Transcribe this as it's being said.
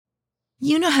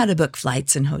You know how to book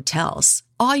flights and hotels.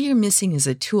 All you're missing is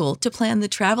a tool to plan the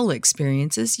travel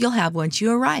experiences you'll have once you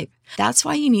arrive. That's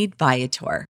why you need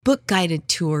Viator. Book guided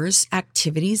tours,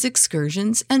 activities,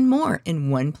 excursions, and more in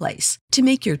one place to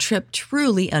make your trip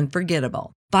truly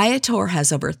unforgettable. Viator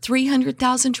has over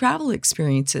 300,000 travel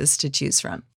experiences to choose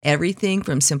from. Everything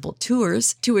from simple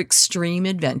tours to extreme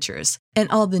adventures and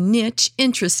all the niche,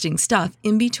 interesting stuff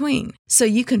in between. So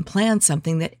you can plan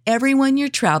something that everyone you're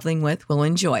traveling with will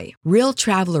enjoy. Real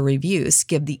traveler reviews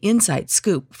give the inside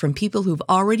scoop from people who've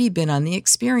already been on the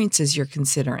experiences you're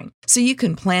considering. So you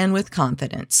can plan with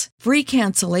confidence. Free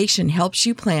cancellation helps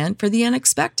you plan for the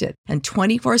unexpected. And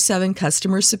 24/7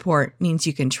 customer support means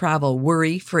you can travel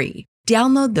worry-free.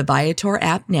 Download the Viator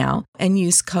app now and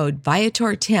use code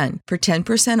Viator10 for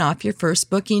 10% off your first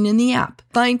booking in the app.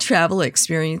 Find travel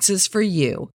experiences for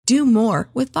you. Do more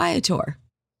with Viator.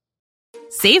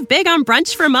 Save big on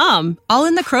brunch for mom, all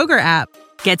in the Kroger app.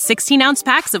 Get 16-ounce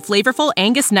packs of flavorful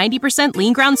Angus 90%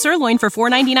 lean ground sirloin for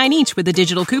 $4.99 each with a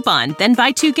digital coupon. Then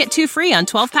buy 2, get 2 free on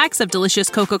 12 packs of delicious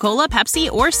Coca-Cola,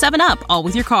 Pepsi, or 7-Up, all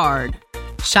with your card.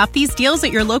 Shop these deals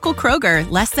at your local Kroger,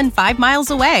 less than 5 miles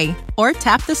away. Or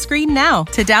tap the screen now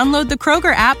to download the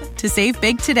Kroger app to save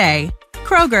big today.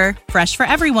 Kroger, fresh for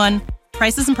everyone.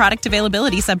 Prices and product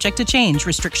availability subject to change.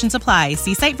 Restrictions apply.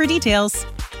 See site for details.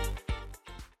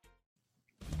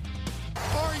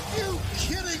 Are you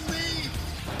kidding me?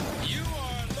 You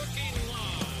are looking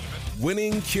live.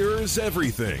 Winning cures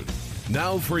everything.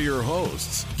 Now for your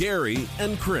hosts, Gary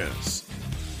and Chris.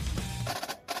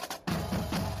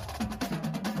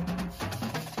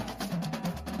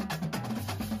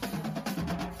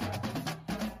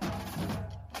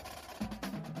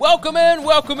 Welcome in,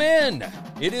 welcome in.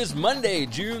 It is Monday,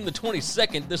 June the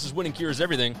 22nd. This is Winning Cures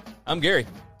Everything. I'm Gary.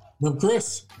 I'm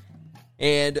Chris.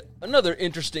 And another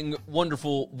interesting,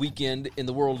 wonderful weekend in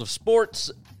the world of sports.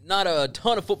 Not a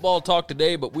ton of football talk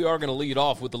today, but we are going to lead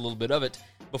off with a little bit of it.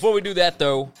 Before we do that,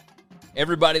 though,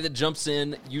 everybody that jumps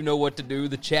in, you know what to do.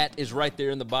 The chat is right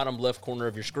there in the bottom left corner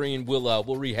of your screen. We'll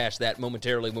rehash that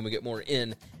momentarily when we get more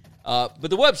in. But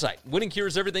the website,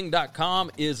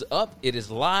 winningcureseverything.com, is up. It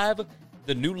is live.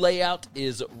 The new layout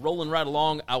is rolling right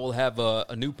along. I will have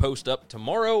a new post up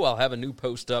tomorrow. I'll have a new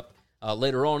post up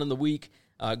later on in the week.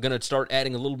 Going to start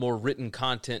adding a little more written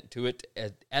content to it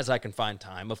as I can find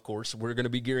time, of course. We're going to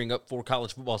be gearing up for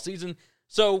college football season,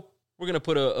 so we're going to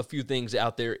put a few things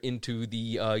out there into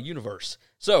the universe.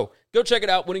 So go check it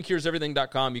out,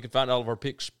 winningcureseverything.com. You can find all of our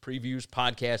picks, previews,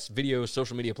 podcasts, videos,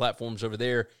 social media platforms over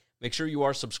there. Make sure you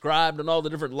are subscribed on all the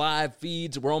different live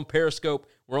feeds. We're on Periscope.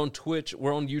 We're on Twitch.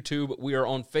 We're on YouTube. We are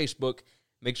on Facebook.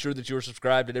 Make sure that you're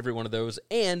subscribed at every one of those.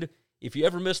 And if you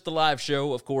ever missed the live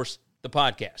show, of course, the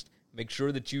podcast. Make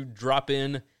sure that you drop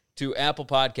in to Apple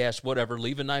Podcasts, whatever,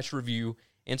 leave a nice review,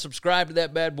 and subscribe to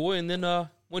that bad boy. And then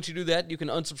once you do that, you can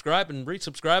unsubscribe and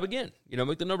resubscribe again. You know,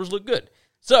 make the numbers look good.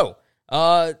 So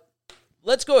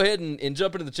let's go ahead and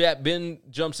jump into the chat. Ben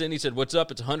jumps in. He said, "What's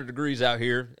up? It's 100 degrees out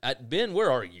here." Ben,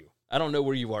 where are you? I don't know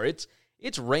where you are. It's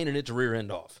raining its rear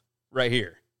end off right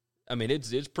here. I mean,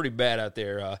 it's pretty bad out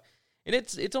there. And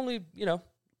it's only,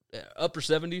 upper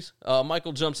 70s.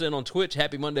 Michael jumps in on Twitch.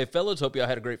 Happy Monday, fellas. Hope y'all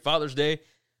had a great Father's Day.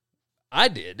 I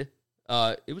did.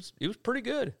 It was pretty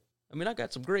good. I mean, I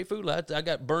got some great food. I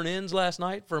got burnt ends last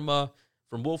night from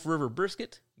Wolf River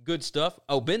Brisket. Good stuff.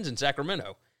 Oh, Ben's in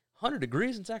Sacramento. 100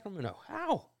 degrees in Sacramento.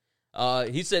 How?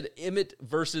 He said Emmett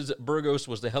versus Burgos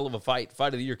was the hell of a fight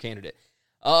of the year candidate.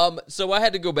 So I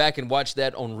had to go back and watch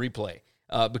that on replay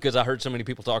because I heard so many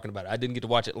people talking about it. I didn't get to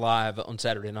watch it live on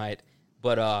Saturday night,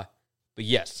 but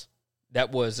yes,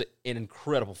 that was an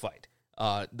incredible fight.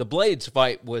 The Blades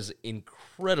fight was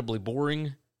incredibly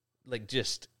boring, but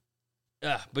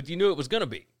you knew it was going to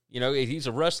be. You know, he's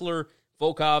a wrestler.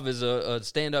 Volkov is a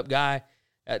stand-up guy.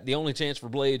 The only chance for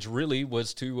Blades really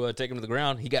was to take him to the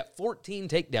ground. He got 14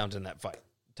 takedowns in that fight,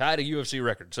 tied a UFC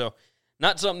record. So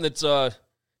not something that's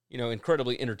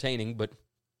incredibly entertaining, but,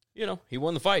 he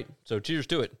won the fight, so cheers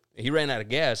to it. He ran out of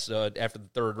gas after the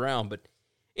third round, but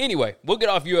anyway, we'll get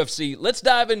off UFC. Let's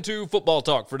dive into football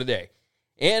talk for today.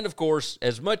 And, of course,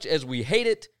 as much as we hate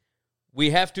it, we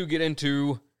have to get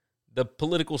into the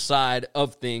political side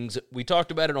of things. We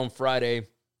talked about it on Friday.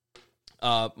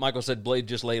 Michael said Blade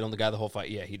just laid on the guy the whole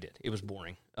fight. Yeah, he did. It was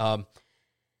boring.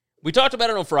 We talked about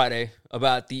it on Friday,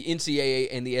 about the NCAA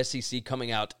and the SEC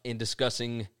coming out and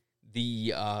discussing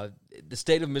the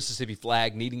state of Mississippi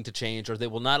flag needing to change, or they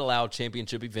will not allow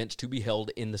championship events to be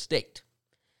held in the state.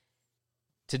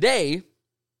 Today,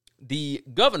 the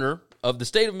governor of the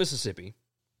state of Mississippi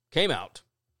came out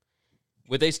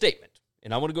with a statement,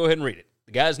 and I want to go ahead and read it.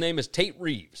 The guy's name is Tate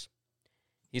Reeves.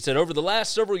 He said, over the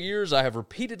last several years, I have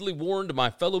repeatedly warned my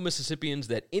fellow Mississippians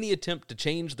that any attempt to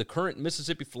change the current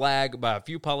Mississippi flag by a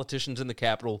few politicians in the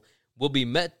Capitol will be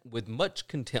met with much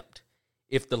contempt.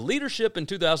 If the leadership in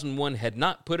 2001 had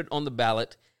not put it on the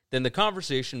ballot, then the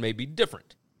conversation may be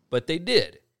different. But they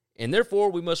did, and therefore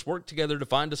we must work together to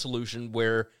find a solution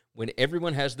where, when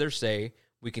everyone has their say,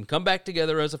 we can come back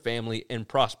together as a family and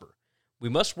prosper. We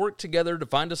must work together to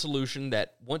find a solution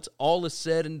that, once all is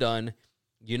said and done,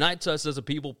 unites us as a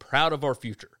people proud of our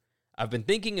future. I've been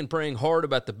thinking and praying hard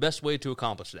about the best way to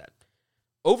accomplish that.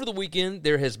 Over the weekend,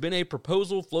 there has been a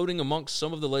proposal floating amongst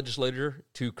some of the legislature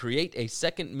to create a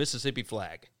second Mississippi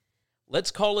flag. Let's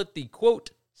call it the,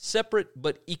 quote, separate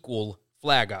but equal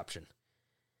flag option.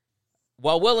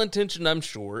 While well-intentioned, I'm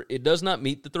sure, it does not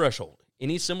meet the threshold.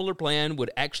 Any similar plan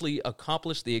would actually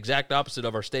accomplish the exact opposite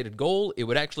of our stated goal. It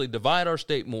would actually divide our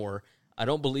state more. I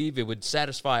don't believe it would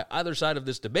satisfy either side of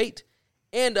this debate,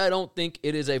 and I don't think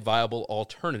it is a viable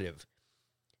alternative.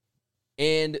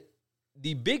 And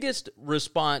the biggest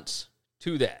response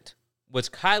to that was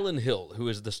Kylan Hill, who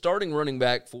is the starting running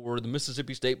back for the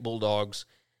Mississippi State Bulldogs.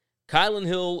 Kylan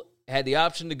Hill had the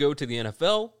option to go to the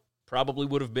NFL, probably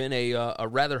would have been a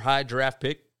rather high draft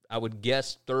pick. I would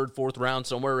guess 3rd, 4th round,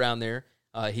 somewhere around there.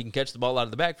 He can catch the ball out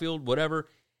of the backfield, whatever.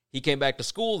 He came back to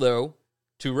school, though,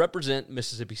 to represent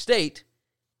Mississippi State.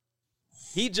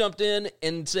 He jumped in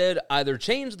and said, either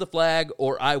change the flag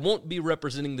or I won't be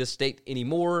representing this state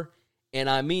anymore, and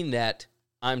I mean that.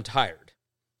 I'm tired.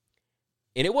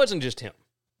 And it wasn't just him.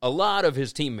 A lot of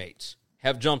his teammates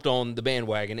have jumped on the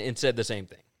bandwagon and said the same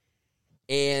thing.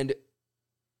 And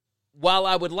while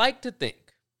I would like to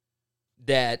think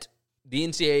that the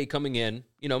NCAA coming in,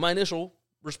 my initial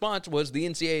response was the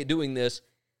NCAA doing this,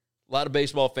 a lot of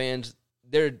baseball fans,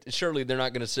 they're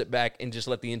not going to sit back and just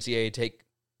let the NCAA take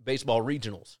baseball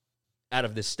regionals out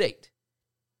of this state.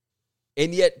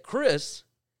 And yet Chris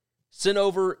sent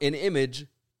over an image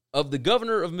of the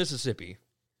governor of Mississippi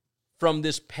from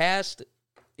this past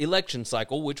election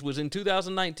cycle, which was in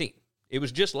 2019. It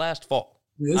was just last fall.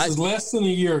 This is less than a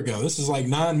year ago. This is like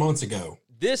 9 months ago.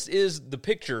 This is the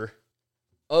picture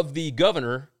of the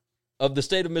governor of the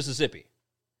state of Mississippi.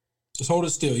 Just hold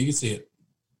it still. You can see it.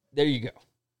 There you go.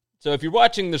 So if you're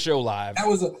watching the show live, that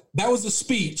was a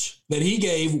speech that he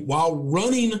gave while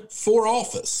running for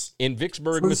office in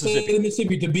Vicksburg, Mississippi. State of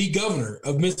Mississippi, to be governor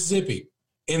of Mississippi,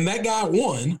 and that guy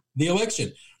won the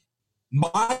election.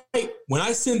 When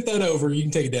I sent that over, you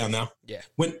can take it down now. Yeah.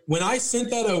 When I sent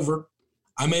that over,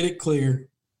 I made it clear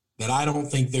that I don't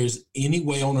think there's any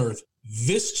way on earth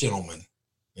this gentleman,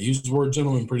 I use the word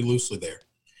gentleman pretty loosely there,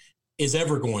 is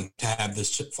ever going to have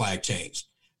this flag changed,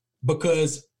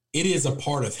 because it is a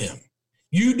part of him.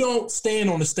 You don't stand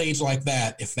on a stage like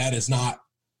that if that is not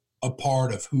a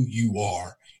part of who you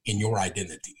are in your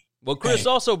identity. Well, Chris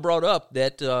also brought up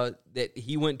that that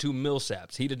he went to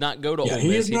Millsaps. He did not go to Ole Miss.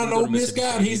 He is not an Ole Miss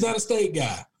guy, and he's not a state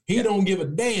guy. He don't give a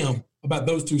damn about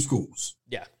those two schools.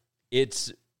 Yeah,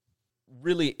 it's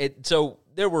really so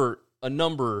there were a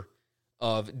number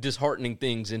of disheartening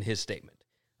things in his statement.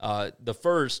 The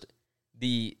first,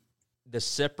 the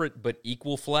separate but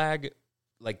equal flag.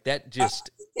 Like that just...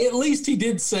 At least he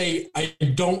did say, I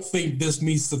don't think this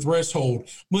meets the threshold.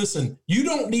 Listen, you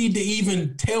don't need to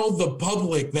even tell the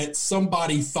public that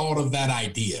somebody thought of that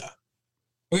idea.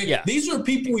 Okay? Yeah. These are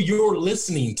people you're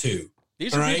listening to.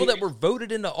 These are people that were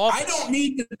voted into office. I don't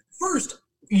need to... First,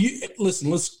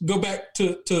 listen, let's go back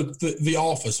to the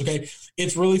office, okay?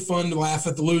 It's really fun to laugh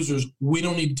at the losers. We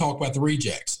don't need to talk about the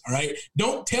rejects, all right?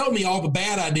 Don't tell me all the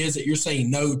bad ideas that you're saying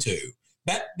no to.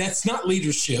 That's not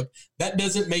leadership. That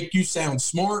doesn't make you sound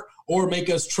smart or make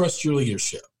us trust your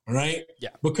leadership, all right? Yeah.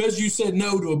 Because you said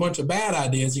no to a bunch of bad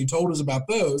ideas, you told us about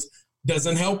those,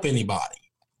 doesn't help anybody.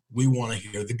 We want to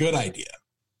hear the good idea.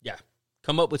 Yeah.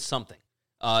 Come up with something.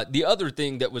 The other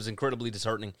thing that was incredibly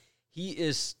disheartening, he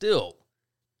is still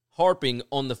harping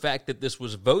on the fact that this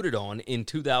was voted on in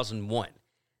 2001.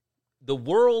 The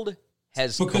world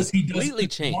has completely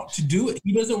changed. Want to do it.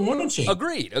 He doesn't want to change.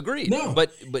 Agreed. No.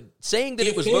 But saying that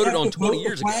it was voted on 20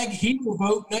 years ago. He will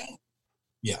vote now.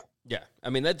 Yeah. Yeah. I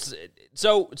mean, that's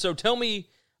so tell me,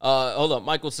 hold on.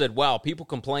 Michael said, wow, people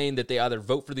complain that they either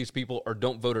vote for these people or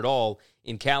don't vote at all.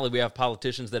 In Cali, we have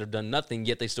politicians that have done nothing,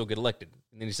 yet they still get elected.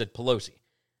 And then he said Pelosi.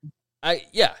 I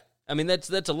mean, that's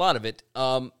a lot of it.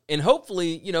 And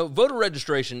hopefully, voter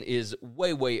registration is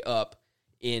way, way up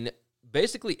in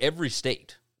basically every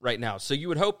state right now. So you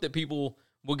would hope that people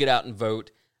will get out and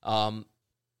vote. Tell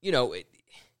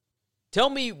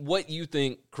me what you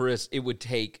think, Chris, it would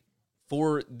take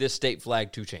for this state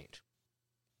flag to change.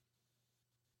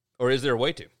 Or is there a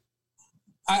way to?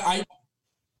 I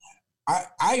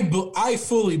I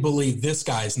fully believe this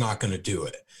guy's not going to do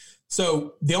it.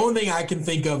 So the only thing I can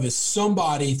think of is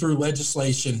somebody through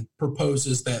legislation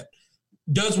proposes that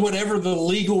does whatever the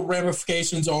legal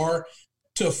ramifications are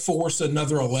to force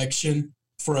another election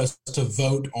for us to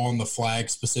vote on the flag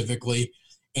specifically,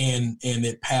 and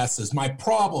it passes. My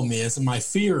problem is, and my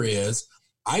fear is,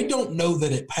 I don't know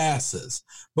that it passes,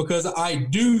 because I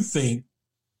do think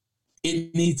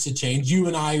it needs to change. You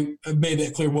and I have made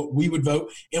that clear what we would vote,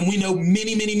 and we know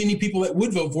many, many, many people that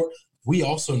would vote for it. We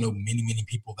also know many, many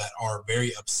people that are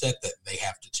very upset that they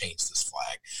have to change this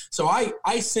flag. So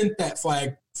I sent that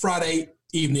flag Friday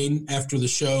evening after the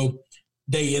show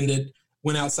day ended,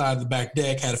 went outside the back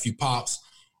deck, had a few pops,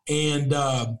 and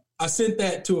I sent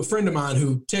that to a friend of mine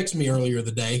who texted me earlier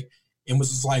the day and was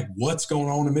just like, what's going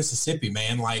on in Mississippi,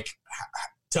 man? Like,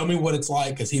 tell me what it's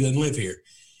like, because he doesn't live here.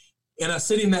 And I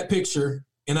sent him that picture,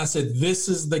 and I said, this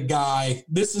is the guy,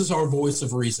 this is our voice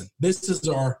of reason. This is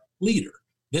our leader.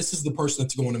 This is the person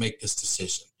that's going to make this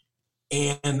decision.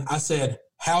 And I said,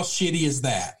 how shitty is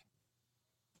that?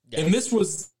 Yeah. And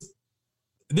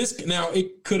now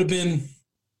it could have been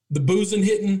the boozing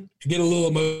hitting. I get a little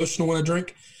emotional when I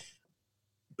drink.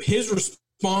 His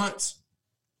response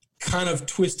kind of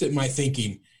twisted my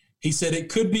thinking. He said it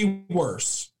could be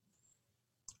worse.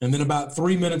 And then about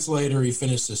 3 minutes later, he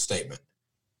finished his statement.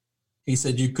 He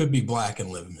said, you could be black and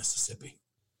live in Mississippi.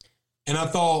 And I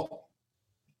thought,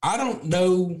 I don't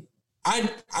know. I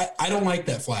don't like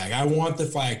that flag. I want the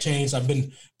flag changed. I've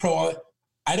been pro it.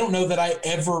 I don't know that I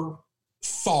ever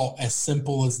thought as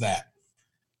simple as that.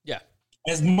 Yeah.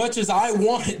 As much as I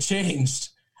want it changed,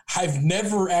 I've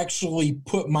never actually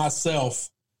put myself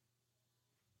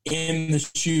in the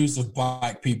shoes of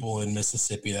black people in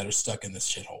Mississippi that are stuck in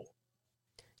this shithole.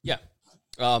 Yeah.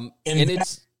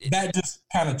 That just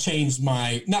kind of changed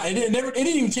my, it didn't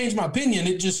even change my opinion.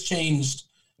 It just changed.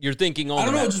 You're thinking on I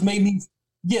don't know. It just made me,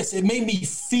 it made me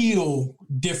feel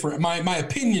different. My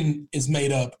opinion is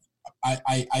made up.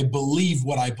 I believe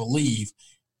what I believe.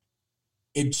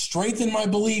 It strengthened my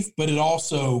belief, but it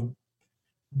also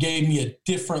gave me a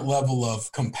different level of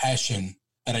compassion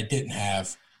that I didn't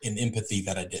have, and empathy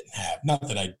that I didn't have. Not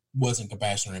that I wasn't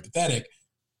compassionate or empathetic.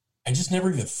 I just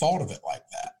never even thought of it like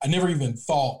that. I never even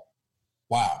thought,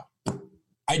 wow,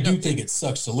 I do think it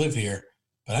sucks to live here,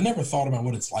 but I never thought about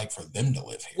what it's like for them to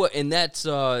live here. Well, and that's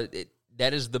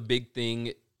that is the big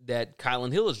thing that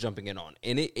Kylan Hill is jumping in on.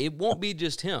 And it won't be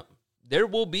just him. There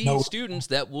will be students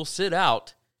that will sit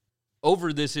out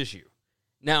over this issue.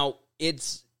 Now,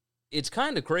 it's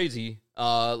kind of crazy.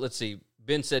 Let's see.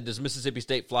 Ben said, does Mississippi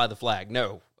State fly the flag?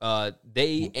 No.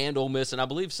 They and Ole Miss, and I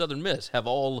believe Southern Miss, have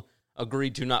all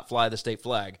agreed to not fly the state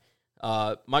flag.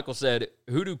 Michael said,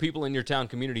 who do people in your town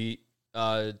community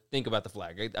think about the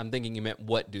flag? I'm thinking you meant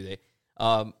what do they?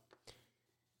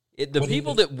 The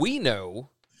people that we know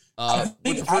I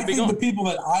think the people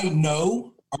that I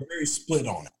know are very split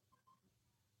on it.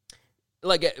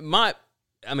 Like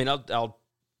I'll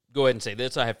go ahead and say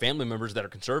this. I have family members that are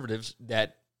conservatives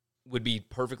that would be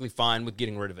perfectly fine with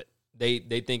getting rid of it.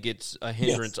 They think it's a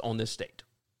hindrance on this state.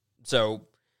 So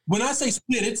when I say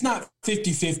split, it's not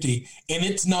 50-50, and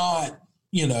it's not,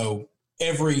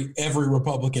 every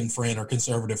Republican friend or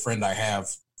conservative friend I have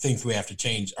thinks we have to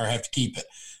change or have to keep it.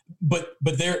 But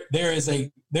there's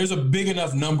a big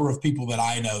enough number of people that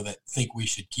I know that think we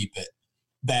should keep it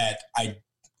that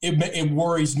it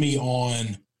worries me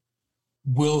on,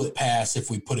 will it pass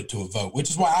if we put it to a vote, which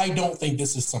is why I don't think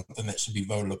this is something that should be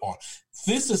voted upon.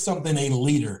 This is something a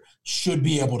leader should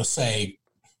be able to say,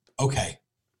 okay,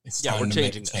 it's time to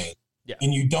make a change. Yeah.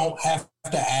 And you don't have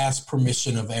to ask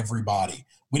permission of everybody.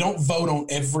 We don't vote on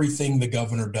everything the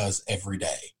governor does every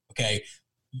day, okay?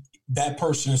 That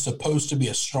person is supposed to be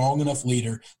a strong enough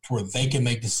leader to where they can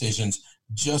make decisions,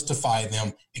 justify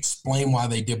them, explain why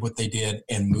they did what they did,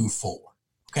 and move forward,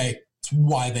 okay? It's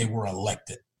why they were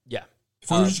elected. Yeah.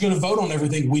 If we're just going to vote on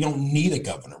everything, we don't need a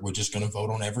governor. We're just going to vote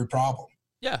on every problem.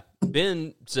 Yeah.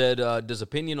 Ben said, does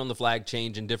opinion on the flag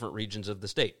change in different regions of the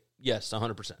state? Yes,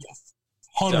 100%. Yes,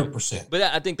 100%. So, but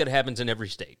I think that happens in every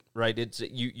state, right? It's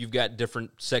you've got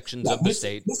different sections of the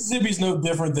state. Mississippi's no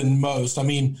different than most. I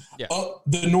mean,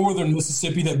 the northern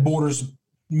Mississippi that borders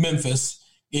Memphis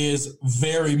is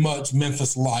very much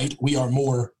Memphis light. We are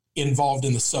more involved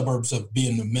in the suburbs of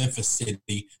being the Memphis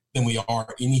city than we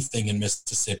are anything in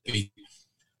Mississippi.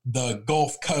 The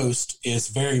Gulf Coast is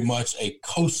very much a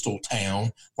coastal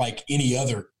town, like any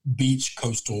other beach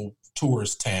coastal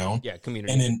tourist town. Yeah,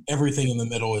 community. And then everything in the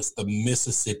middle is the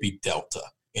Mississippi Delta.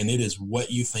 And it is what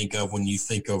you think of when you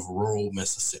think of rural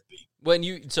Mississippi.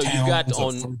 You've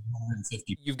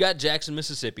got Jackson,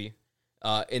 Mississippi,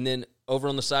 and then Over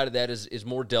on the side of that is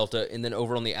more Delta, and then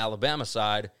over on the Alabama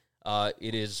side,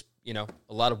 it is, a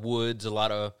lot of Woods, a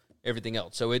lot of everything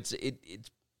else. So it's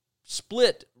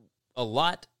split a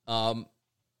lot.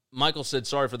 Michael said,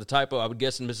 sorry for the typo. I would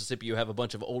guess in Mississippi you have a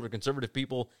bunch of older conservative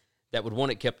people that would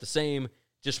want it kept the same,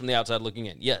 just from the outside looking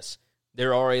in. Yes,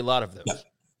 there are a lot of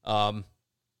those.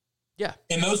 Yeah.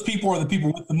 And those people are the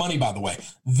people with the money, by the way.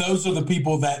 Those are the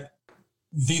people that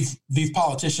these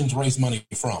politicians raise money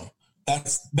from.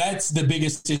 That's the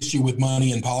biggest issue with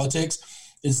money in politics,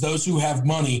 is those who have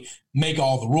money make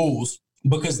all the rules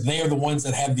because they are the ones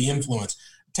that have the influence.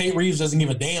 Tate Reeves doesn't give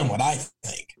a damn what I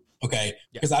think, okay?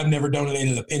 Because I've never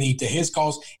donated a penny to his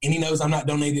cause, and he knows I'm not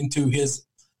donating to his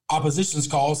opposition's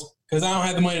cause because I don't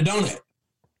have the money to donate.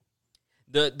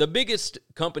 The biggest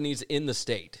companies in the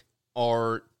state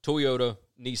are Toyota,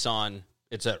 Nissan,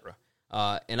 etc.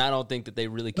 And I don't think that they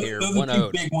really care. Those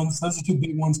are two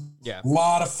big ones. Yeah. A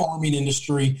lot of farming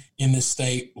industry in this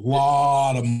state. A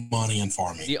lot of money in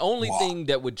farming. The only thing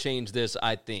that would change this,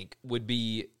 I think, would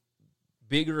be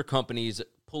bigger companies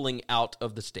pulling out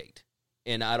of the state.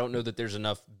 And I don't know that there's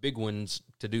enough big ones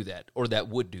to do that, or that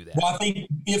would do that. Well, I think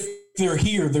if they're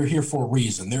here for a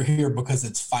reason. They're here because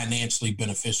it's financially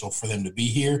beneficial for them to be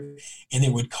here, and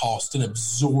it would cost an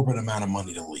absorbent amount of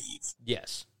money to leave.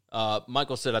 Yes.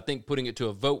 Michael said, I think putting it to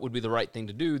a vote would be the right thing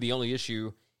to do. The only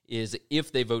issue is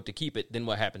if they vote to keep it, then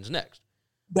what happens next?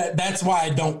 That's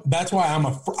why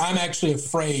I'm actually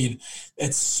afraid.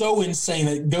 It's so insane.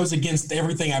 It goes against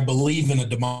everything I believe in a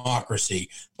democracy,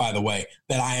 by the way,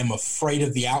 that I am afraid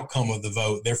of the outcome of the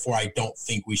vote. Therefore, I don't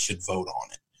think we should vote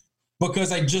on it.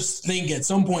 Because I just think at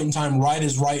some point in time, right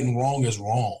is right and wrong is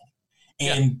wrong.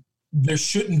 And there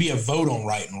shouldn't be a vote on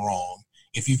right and wrong.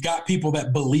 If you've got people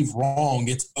that believe wrong,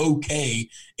 it's okay.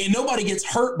 And nobody gets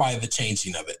hurt by the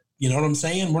changing of it. You know what I'm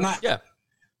saying? We're not. Yeah.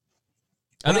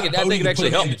 I think it actually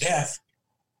helps. Death.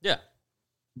 Yeah.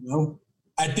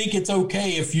 I think it's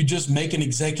okay if you just make an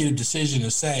executive decision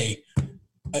to say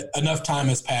enough time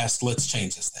has passed. Let's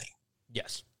change this thing.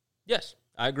 Yes.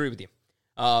 I agree with you.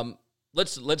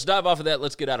 Let's dive off of that.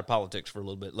 Let's get out of politics for a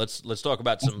little bit. Let's talk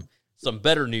about some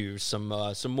better news, some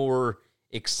more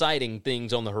exciting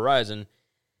things on the horizon.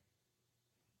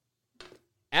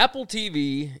 Apple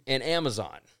TV and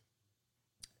Amazon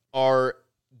are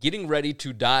getting ready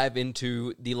to dive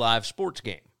into the live sports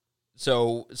game.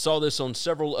 So saw this on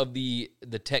several of the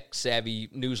tech-savvy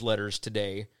newsletters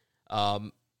today.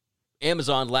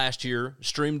 Amazon last year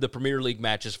streamed the Premier League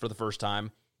matches for the first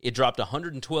time. It dropped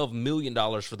 $112 million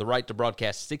for the right to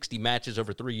broadcast 60 matches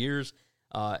over 3 years.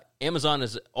 Amazon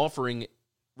is offering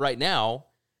right now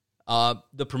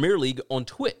the Premier League on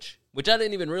Twitch, which I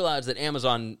didn't even realize that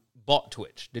Amazon bought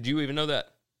Twitch. Did you even know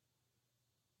that?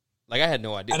 Like, I had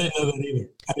no idea. I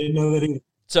didn't know that either.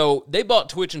 So they bought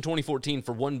Twitch in 2014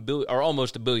 for $1 billion, or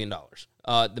almost $1 billion.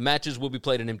 The matches will be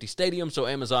played in empty stadiums, so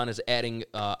Amazon is adding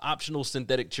optional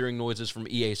synthetic cheering noises from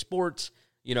EA Sports,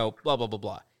 blah, blah, blah,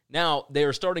 blah. Now, they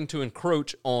are starting to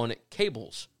encroach on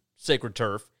cable's sacred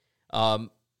turf.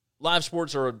 Live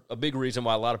sports are a big reason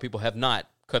why a lot of people have not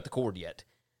cut the cord yet.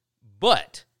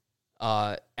 But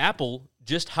Apple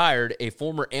just hired a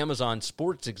former Amazon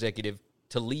sports executive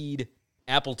to lead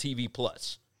Apple TV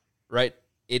Plus, right?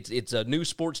 It's a new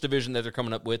sports division that they're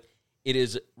coming up with. It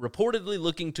is reportedly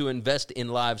looking to invest in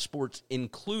live sports,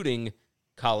 including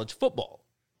college football,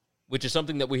 which is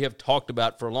something that we have talked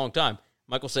about for a long time.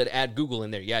 Michael said add Google in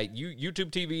there. Yeah,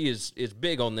 YouTube TV is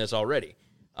big on this already.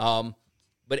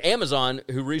 But Amazon,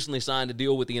 who recently signed a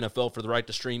deal with the NFL for the right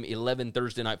to stream 11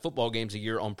 Thursday night football games a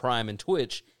year on Prime and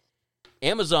Twitch,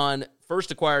 Amazon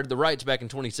first acquired the rights back in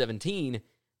 2017.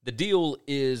 The deal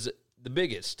is the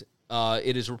biggest.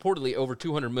 It is reportedly over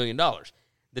 $200 million.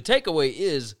 The takeaway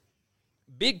is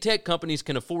big tech companies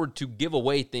can afford to give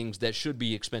away things that should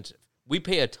be expensive. We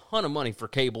pay a ton of money for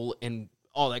cable and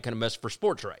all that kind of mess for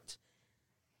sports rights.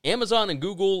 Amazon and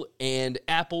Google and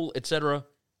Apple, etc.,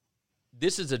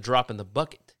 this is a drop in the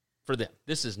bucket for them.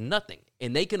 This is nothing.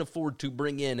 And they can afford to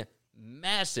bring in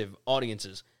massive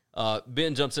audiences.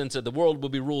 Ben jumps in and said, the world will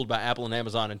be ruled by Apple and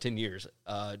Amazon in 10 years.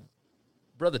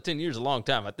 Brother, 10 years is a long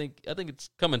time. I think it's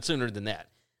coming sooner than that.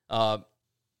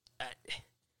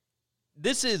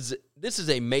 This is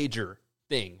a major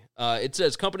thing. It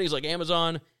says companies like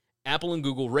Amazon, Apple, and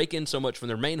Google rake in so much from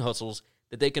their main hustles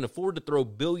that they can afford to throw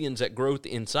billions at growth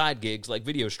in side gigs like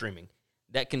video streaming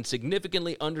that can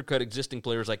significantly undercut existing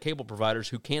players like cable providers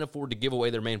who can't afford to give away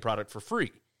their main product for free.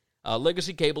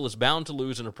 Legacy cable is bound to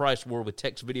lose in a price war with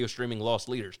tech's video streaming loss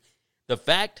leaders. The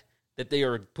fact that they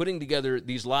are putting together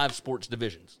these live sports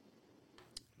divisions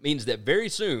means that very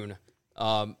soon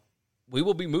we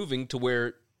will be moving to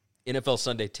where NFL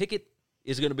Sunday Ticket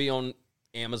is going to be on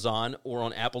Amazon or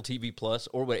on Apple TV Plus,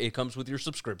 or it comes with your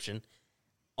subscription.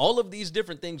 All of these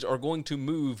different things are going to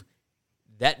move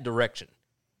that direction.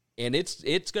 And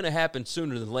it's going to happen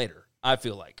sooner than later, I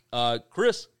feel like.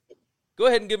 Chris, go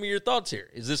ahead and give me your thoughts here.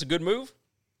 Is this a good move?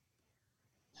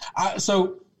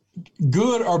 So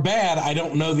good or bad, I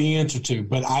don't know the answer to,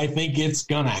 but I think it's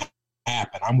going to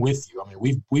happen. I'm with you. I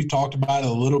mean, we've talked about it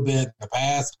a little bit in the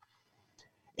past.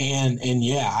 And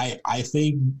yeah, I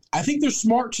think they're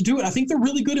smart to do it. I think they're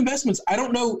really good investments. I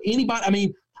don't know anybody. I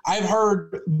mean, I've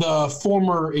heard the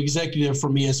former executive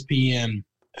from ESPN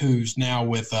who's now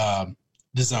with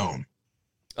DAZN.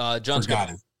 John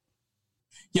Scott.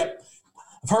 Yep.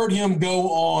 I've heard him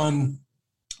go on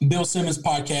Bill Simmons'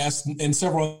 podcast and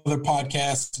several other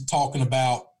podcasts talking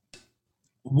about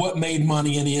what made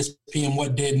money in ESPN,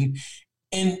 what didn't.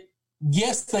 And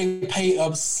yes, they pay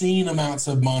obscene amounts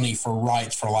of money for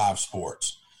rights for live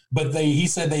sports, but he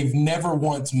said they've never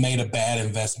once made a bad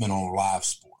investment on live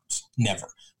sports. Never.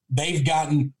 They've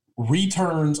gotten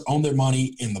returns on their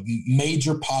money in the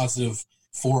major positive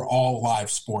for all live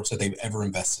sports that they've ever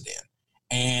invested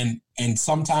in. And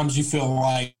sometimes you feel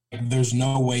like there's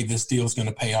no way this deal is going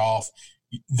to pay off.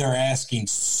 They're asking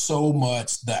so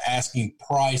much. The asking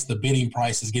price, the bidding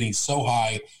price is getting so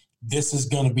high. This is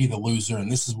going to be the loser,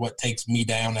 and this is what takes me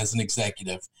down as an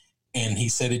executive. And he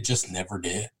said it just never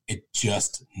did. It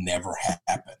just never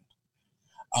happened.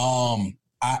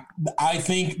 I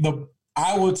think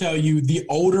I will tell you, the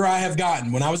older I have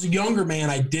gotten, when I was a younger man,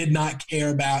 I did not care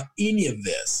about any of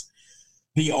this.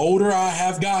 The older I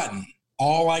have gotten,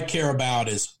 all I care about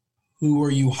is who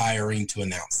are you hiring to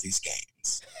announce these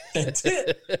games? That's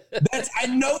it. I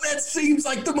know that seems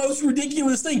like the most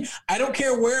ridiculous thing. I don't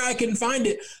care where I can find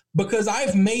it because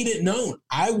I've made it known.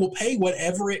 I will pay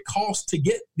whatever it costs to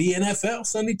get the NFL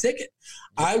Sunday ticket.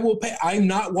 I will pay. I'm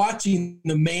not watching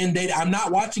the mandate. I'm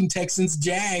not watching Texans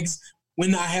Jags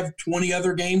when I have 20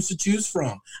 other games to choose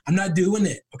from. I'm not doing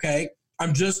it, okay?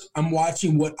 I'm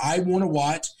watching what I want to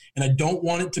watch, and I don't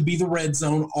want it to be the red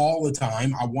zone all the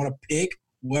time. I want to pick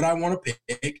what I want to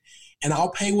pick, and I'll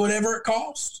pay whatever it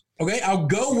costs, okay? I'll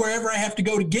go wherever I have to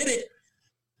go to get it.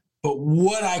 But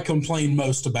what I complain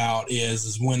most about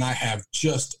is when I have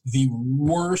just the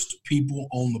worst people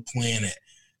on the planet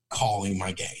calling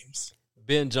my games.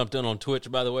 Ben jumped in on Twitch,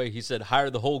 by the way. He said,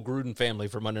 hire the whole Gruden family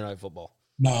for Monday Night Football.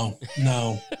 No,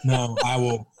 I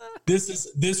will.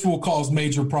 This will cause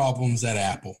major problems at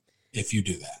Apple if you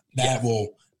do that. That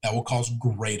will cause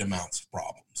great amounts of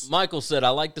problems. Michael said, I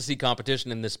like to see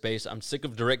competition in this space. I'm sick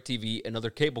of DirecTV and other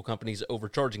cable companies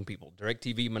overcharging people.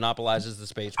 DirecTV monopolizes the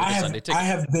space with the Sunday ticket.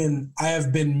 I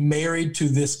have been married to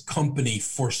this company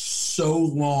for so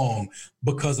long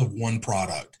because of one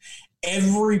product.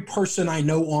 Every person I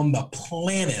know on the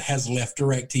planet has left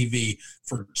DirecTV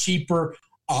for cheaper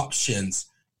options,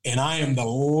 and I am the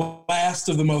last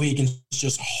of the Mohicans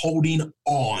just holding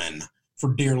on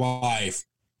for dear life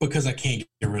because I can't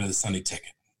get rid of the Sunday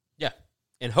ticket. Yeah,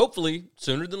 and hopefully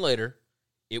sooner than later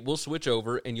it will switch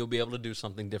over and you'll be able to do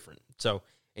something different. So,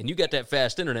 and you got that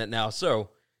fast internet now, so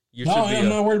you should be. I'm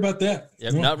not worried about that. Yeah,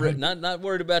 not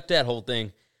worried about that whole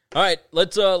thing. All right,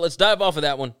 let's dive off of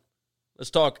that one.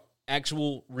 Let's talk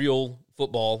actual real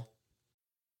football.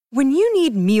 When you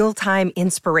need mealtime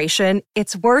inspiration,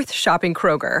 it's worth shopping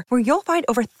Kroger, where you'll find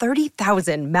over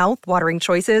 30,000 mouth-watering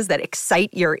choices that excite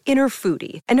your inner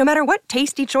foodie. And no matter what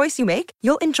tasty choice you make,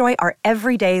 you'll enjoy our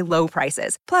everyday low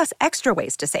prices, plus extra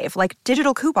ways to save, like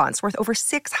digital coupons worth over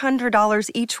 $600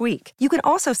 each week. You can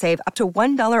also save up to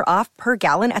 $1 off per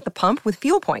gallon at the pump with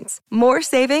fuel points. More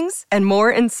savings and more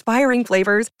inspiring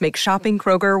flavors make shopping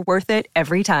Kroger worth it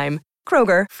every time.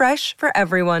 Kroger, fresh for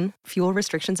everyone. Fuel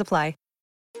restrictions apply.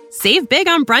 Save big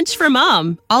on brunch for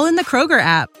mom, all in the Kroger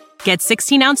app. Get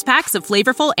 16-ounce packs of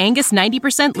flavorful Angus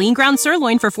 90% lean ground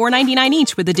sirloin for $4.99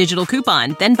 each with a digital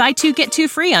coupon. Then buy 2, get 2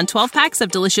 free on 12 packs of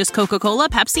delicious Coca-Cola,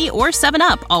 Pepsi, or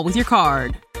 7-Up, all with your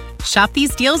card. Shop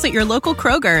these deals at your local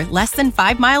Kroger, less than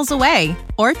 5 miles away.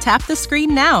 Or tap the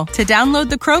screen now to download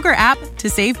the Kroger app to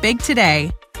save big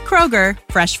today. Kroger,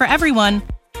 fresh for everyone.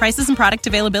 Prices and product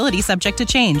availability subject to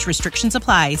change. Restrictions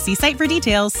apply. See site for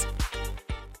details.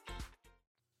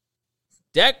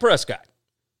 Dak Prescott.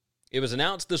 It was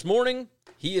announced this morning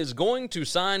he is going to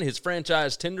sign his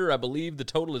franchise tender. I believe the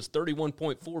total is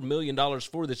 $31.4 million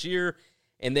for this year,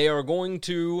 and they are going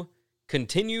to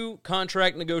continue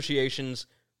contract negotiations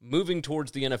moving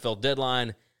towards the NFL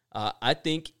deadline. I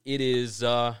think it is.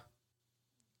 I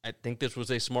think this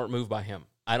was a smart move by him.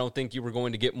 I don't think you were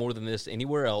going to get more than this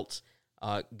anywhere else.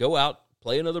 Go out,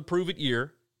 play another prove-it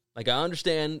year. Like, I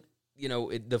understand,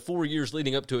 the 4 years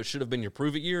leading up to it should have been your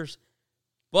prove-it years.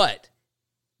 But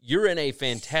you're in a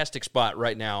fantastic spot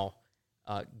right now.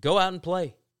 Go out and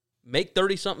play. Make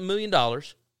 $30-something million.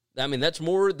 I mean, that's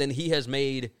more than he has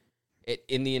made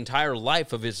in the entire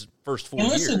life of his first 4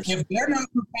 years. Listen, if they're not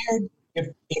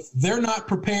prepared, if they're not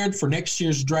prepared for next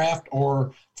year's draft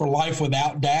or for life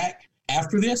without Dak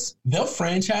after this, they'll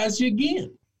franchise you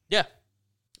again. Yeah,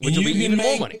 which will be even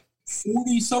more money.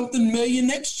 40-something million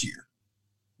next year.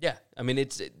 Yeah, I mean,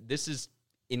 this is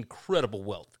incredible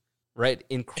wealth, right?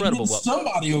 Incredible wealth.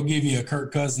 Somebody will give you a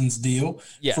Kirk Cousins deal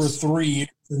for 3 years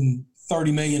and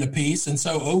 $30 million apiece, and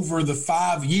so over the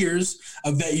 5 years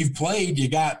of that you've played, you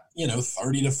got $30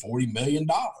 to $40 million.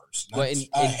 That's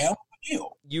a hell of a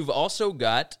deal. You've also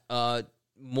got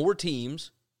more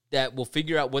teams that will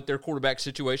figure out what their quarterback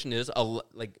situation is.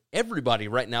 Like everybody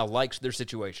right now likes their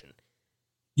situation.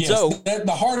 Yes, so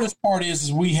the hardest part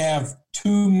is we have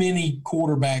too many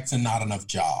quarterbacks and not enough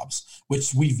jobs,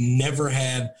 which we've never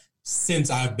had since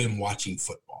I've been watching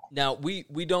football. Now, we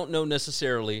don't know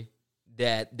necessarily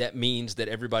that means that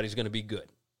everybody's going to be good.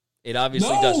 It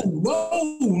obviously doesn't.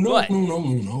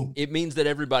 No. It means that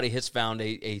everybody has found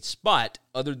a spot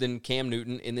other than Cam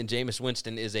Newton, and then Jameis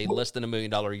Winston is a less than $1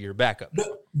 million a year backup.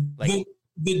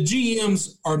 The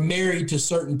GMs are married to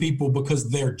certain people because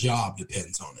their job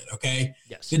depends on it, okay?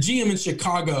 Yes. The GM in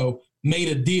Chicago made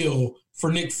a deal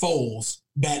for Nick Foles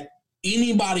that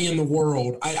anybody in the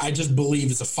world, I just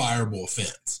believe, is a fireable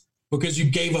offense because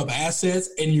you gave up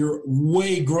assets and you're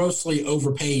way grossly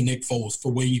overpaying Nick Foles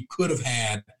for where you could have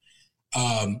had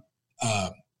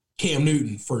Cam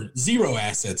Newton for zero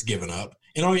assets given up,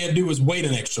 and all you had to do was wait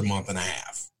an extra month and a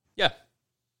half.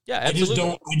 Yeah, absolutely.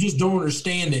 I just don't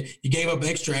understand it. You gave up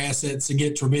extra assets to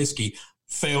get Trubisky.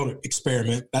 Failed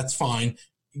experiment. That's fine.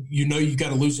 You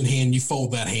got a losing hand. You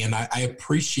fold that hand. I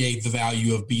appreciate the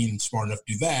value of being smart enough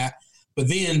to do that. But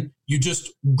then you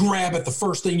just grab at the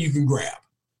first thing you can grab.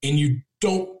 And you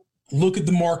don't look at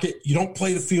the market. You don't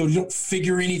play the field. You don't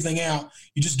figure anything out.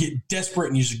 You just get desperate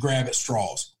and you just grab at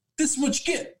straws. This is what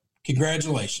you get.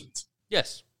 Congratulations.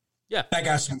 Yes. Yeah. That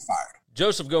guy should be fired.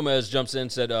 Joseph Gomez jumps in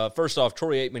and said, first off,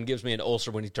 Troy Aikman gives me an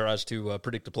ulcer when he tries to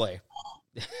predict the play.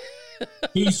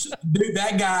 Dude,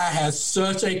 that guy has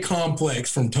such a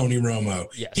complex from Tony Romo.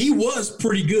 Yes. He was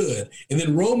pretty good, and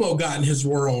then Romo got in his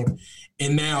world,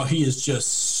 and now he is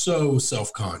just so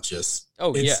self-conscious.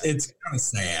 It's kind of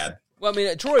sad. Well, I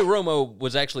mean, Troy Romo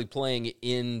was actually playing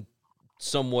in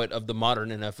somewhat of the modern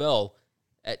NFL.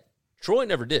 Troy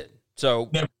never did. So,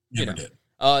 never did.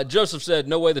 Joseph said,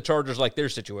 no way the Chargers like their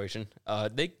situation.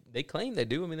 They claim they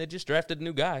do. I mean, they just drafted a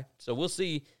new guy. So we'll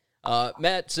see.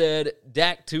 Matt said,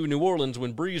 Dak to New Orleans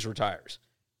when Breeze retires.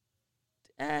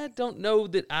 I don't know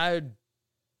that I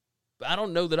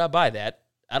buy that.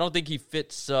 I don't think he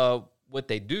fits what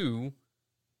they do.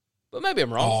 But maybe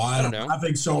I'm wrong. I don't know. I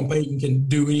think Sean Payton can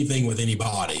do anything with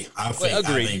anybody. I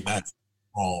think that's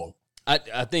wrong.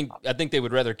 I think they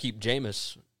would rather keep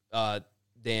Jameis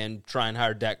than try and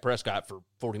hire Dak Prescott for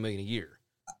 $40 million a year.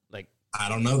 Like, I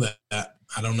don't know that.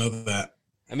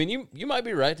 I mean, you might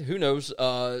be right. Who knows?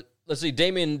 Let's see.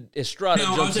 Damian Estrada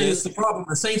jumps in. It's the problem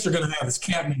the Saints are going to have is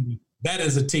cap money. That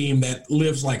is a team that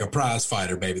lives like a prize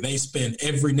fighter, baby. They spend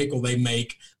every nickel they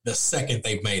make the second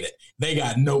they've made it. They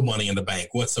got no money in the bank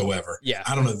whatsoever. Yeah.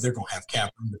 I don't know if they're going to have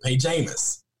cap room to pay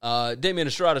Jameis. Damian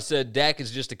Estrada said Dak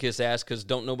is just a kiss ass because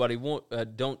nobody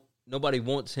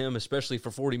wants him, especially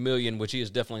for $40 million, which he is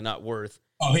definitely not worth.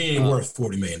 Oh, he ain't worth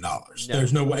 $40 million. No.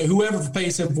 There's no way. Whoever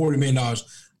pays him $40 million,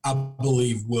 I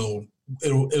believe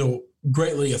it'll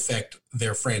greatly affect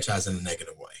their franchise in a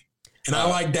negative way. And I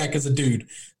like Dak as a dude,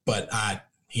 but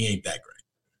he ain't that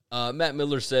great. Matt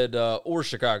Miller said, or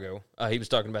Chicago. He was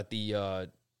talking about the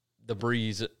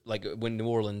Breeze, like when New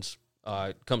Orleans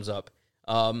comes up.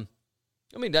 I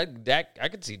mean, Dak. I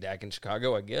could see Dak in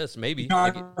Chicago. I guess maybe.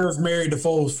 Chicago's married to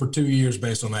Foles for 2 years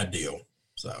based on that deal.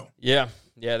 So yeah,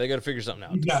 they got to figure something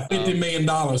out. He's got $50 million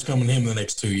coming to him in the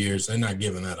next 2 years. They're not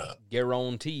giving that up.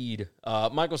 Guaranteed.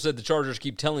 Michael said the Chargers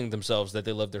keep telling themselves that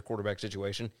they love their quarterback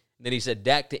situation. And then he said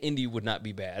Dak to Indy would not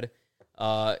be bad.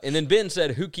 And then Ben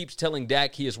said, who keeps telling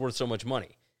Dak he is worth so much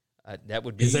money? That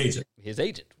would be his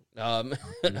agent.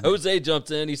 Jose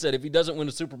jumps in. He said if he doesn't win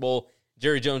the Super Bowl,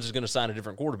 Jerry Jones is going to sign a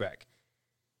different quarterback.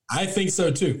 I think so,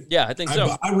 too. Yeah, I think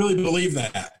so. I really believe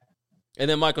that. And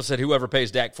then Michael said whoever pays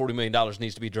Dak $40 million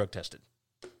needs to be drug tested.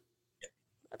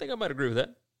 I think I might agree with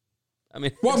that. I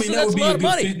mean, that would be a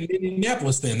good fit in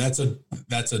Indianapolis then. That's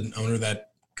an owner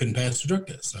that couldn't pass the drug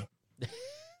test. So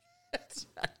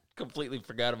I completely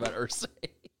forgot about Irsay.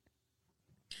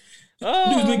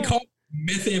 Dude's been caught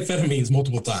methamphetamines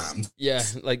multiple times. Yeah,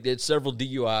 like did several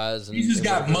DUIs. He's just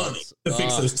got money to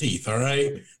fix those teeth, all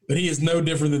right? But he is no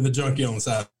different than the junkie on the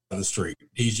side the street.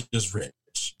 He's just rich.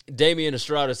 Damian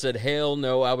Estrada said, hell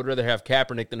no, I would rather have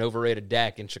Kaepernick than overrated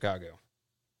Dak in Chicago.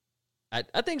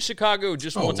 I think Chicago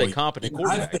just wants a competent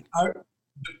quarterback.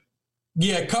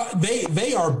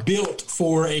 They are built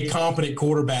for a competent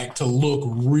quarterback to look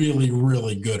really,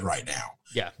 really good right now.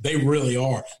 Yeah. They really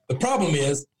are. The problem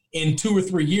is, in 2 or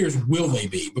 3 years, will they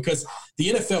be? Because the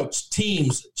NFL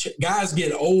teams, guys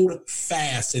get old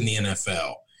fast in the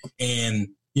NFL. And,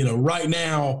 right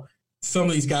now, some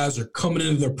of these guys are coming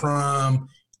into their prime,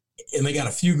 and they got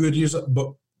a few good years.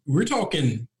 But we're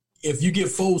talking, if you give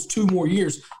Foles 2 more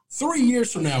years, 3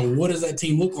 years from now, what does that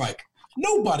team look like?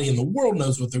 Nobody in the world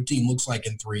knows what their team looks like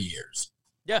in 3 years.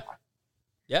 Yeah.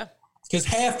 Yeah. Because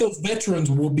half those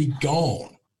veterans will be gone.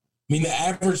 I mean, the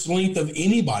average length of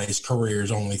anybody's career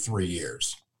is only 3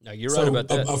 years. No, you're right about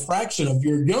that. A fraction of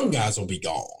your young guys will be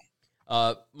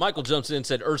gone. Michael jumps in and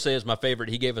said, Irsay is my favorite.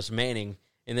 He gave us Manning.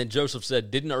 And then Joseph said,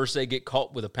 didn't Irsay get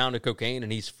caught with a pound of cocaine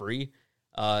and he's free?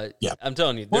 Yeah. I'm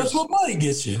telling you. Well, that's what money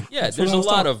gets you. Yeah, there's a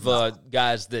lot of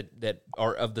guys that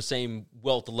are of the same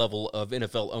wealth level of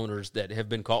NFL owners that have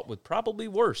been caught with probably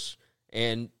worse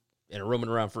and are roaming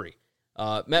around free.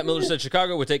 Matt Miller said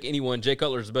Chicago would take anyone. Jay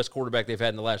Cutler is the best quarterback they've had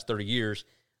in the last 30 years.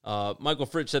 Michael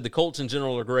Fritz said the Colts in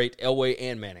general are great. Elway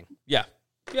and Manning. Yeah,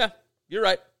 you're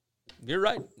right. You're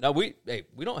right. No, we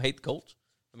don't hate the Colts.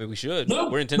 I mean, we should.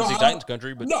 We're in Tennessee Titans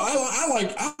country, but I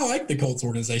like the Colts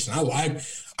organization. I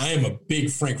am a big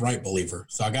Frank Wright believer,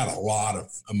 so I got a lot of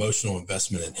emotional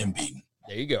investment in him beating.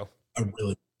 There you go.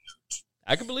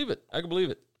 I can believe it. All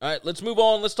right, let's move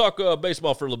on. Let's talk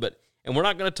baseball for a little bit, and we're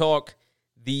not going to talk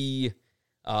the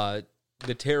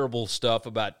terrible stuff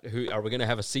about are we going to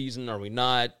have a season? Are we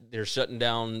not? They're shutting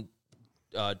down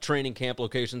training camp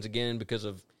locations again because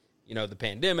of the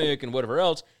pandemic and whatever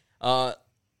else.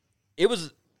 It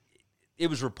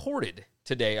was reported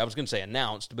today, I was going to say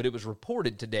announced, but it was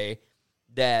reported today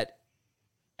that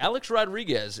Alex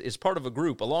Rodriguez is part of a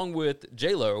group, along with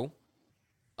J-Lo,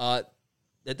 that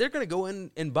they're going to go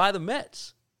in and buy the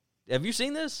Mets. Have you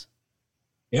seen this?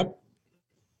 Yep.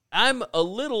 I'm a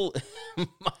little,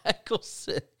 Michael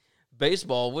said,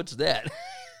 baseball, what's that?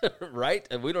 Right?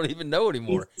 And we don't even know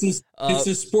anymore. It's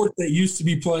a sport that used to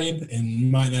be played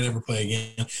and might not ever play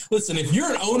again. Listen, if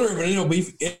you're an owner of an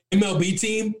MLB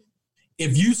team,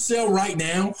 if you sell right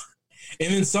now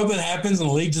and then something happens and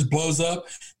the league just blows up,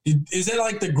 is that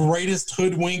like the greatest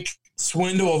hoodwink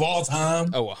swindle of all time?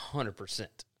 Oh, 100%.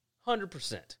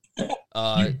 100%.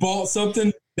 You bought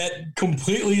something that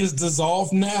completely is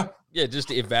dissolved now? Yeah,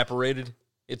 just evaporated.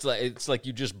 It's like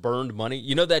you just burned money.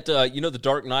 You know that the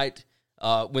Dark Knight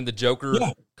when the Joker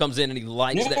comes in and he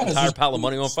lights that entire pile of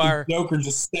money on fire. The Joker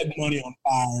just set money on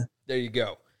fire. There you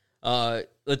go.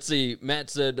 Let's see. Matt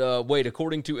said, wait,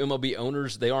 according to MLB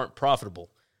owners, they aren't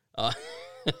profitable.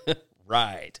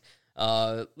 Right.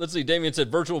 Let's see. Damian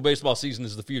said, virtual baseball season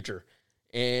is the future.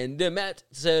 And then Matt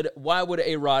said, why would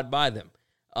A-Rod buy them?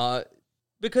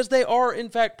 Because they are, in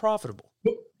fact, profitable.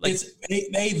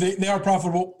 They are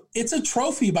profitable. It's a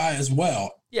trophy buy as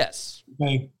well. Yes.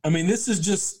 Okay. I mean, this is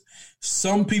just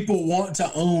some people want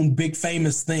to own big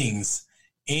famous things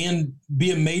and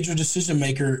be a major decision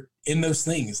maker in those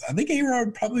things. I think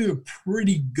A-Rod probably a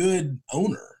pretty good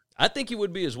owner. I think he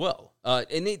would be as well.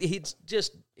 And he's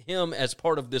just him as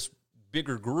part of this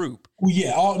bigger group.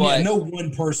 Well, no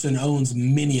one person owns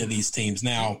many of these teams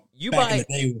now. Back in the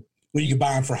day when you could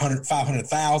buy them for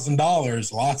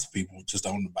 $500,000, lots of people just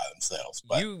own them by themselves.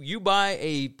 But you buy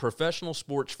a professional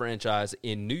sports franchise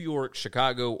in New York,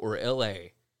 Chicago, or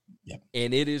L.A.,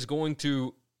 and it is going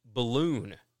to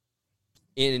balloon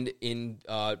in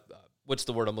what's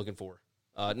the word I'm looking for?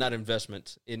 Not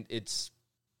investment. It's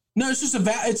just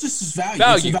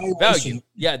value. Value.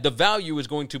 Yeah, the value is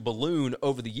going to balloon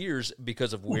over the years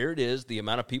because of where it is, the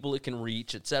amount of people it can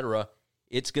reach, etc.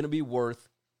 It's going to be worth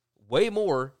way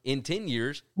more in 10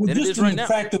 years than it is right now.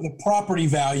 The fact of the property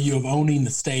value of owning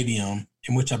the stadium,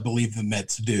 in which I believe the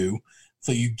Mets do,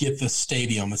 so you get the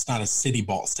stadium. It's not a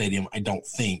city-bought stadium, I don't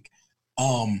think.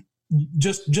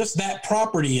 Just that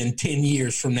property in 10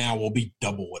 years from now will be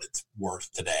double what it's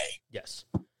worth today. Yes.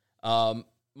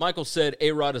 Michael said,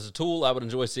 A-Rod is a tool. I would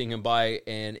enjoy seeing him buy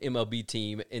an MLB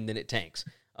team, and then it tanks.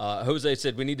 Jose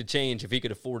said, we need to change. If he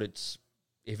could afford it,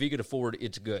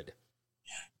 it's good.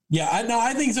 Yeah,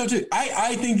 I think so too.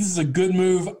 I think this is a good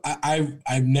move.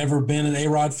 I've never been an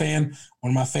A-Rod fan.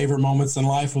 One of my favorite moments in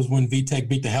life was when Vitek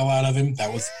beat the hell out of him.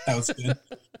 That was good.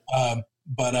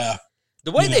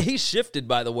 The way that he shifted,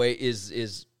 by the way,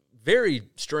 is very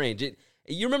strange.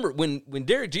 You remember when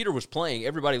Derek Jeter was playing,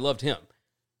 everybody loved him.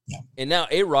 Yeah. And now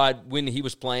A-Rod, when he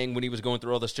was playing, when he was going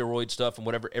through all the steroid stuff and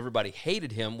whatever, everybody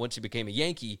hated him once he became a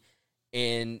Yankee.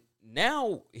 and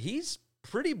now he's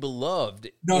pretty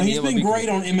beloved. No, he's been great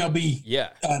on MLB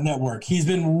Network. He's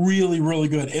been really, really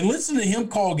good. And listen to him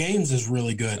call games is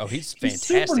really good. Oh, he's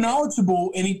fantastic. He's super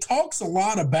knowledgeable, and he talks a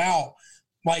lot about,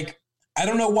 like, I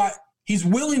don't know why. He's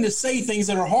willing to say things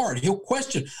that are hard. He'll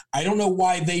question, I don't know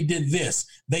why they did this.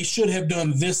 They should have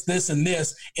done this, this, and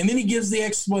this. And then he gives the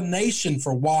explanation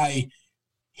for why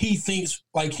he thinks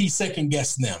like he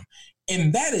second-guessed them.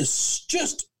 And that is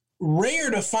just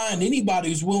rare to find anybody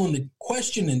who's willing to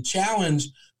question and challenge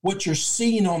what you're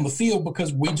seeing on the field,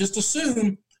 because we just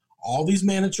assume all these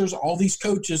managers, all these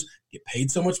coaches get paid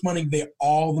so much money,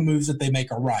 all the moves that they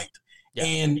make are right. Yeah.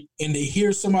 And to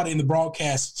hear somebody in the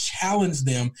broadcast challenge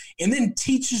them and then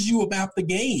teaches you about the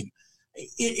game,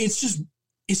 it's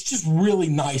just really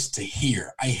nice to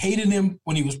hear. I hated him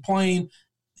when he was playing,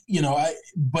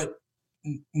 but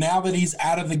now that he's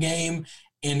out of the game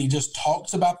and he just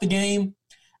talks about the game,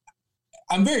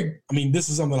 this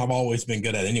is something I've always been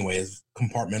good at anyway, is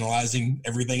compartmentalizing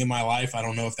everything in my life. I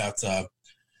don't know if that's a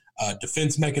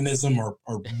defense mechanism or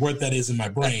what that is in my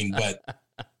brain, but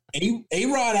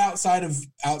A-Rod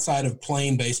outside of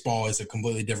playing baseball is a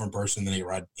completely different person than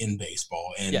A-Rod in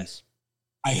baseball. And yes.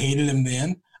 I hated him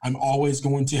then. I'm always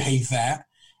going to hate that.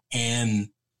 And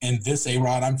this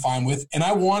A-Rod I'm fine with. And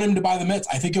I want him to buy the Mets.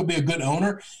 I think he'll be a good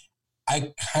owner.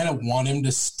 I kind of want him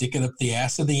to stick it up the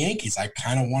ass of the Yankees. I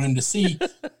kind of want him to see,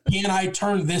 can I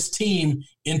turn this team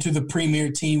into the premier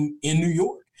team in New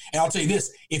York? And I'll tell you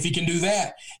this, if he can do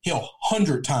that, he'll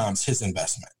 100 times his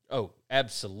investment. Oh,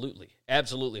 absolutely.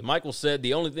 Absolutely. Michael said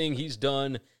the only thing he's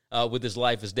done with his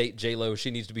life is date J-Lo.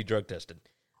 She needs to be drug tested.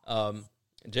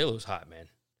 J-Lo's hot, man.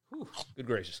 Whew, good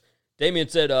gracious. Damian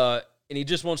said, and he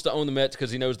just wants to own the Mets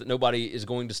because he knows that nobody is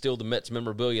going to steal the Mets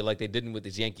memorabilia like they didn't with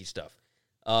his Yankee stuff.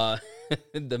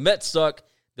 The Mets suck.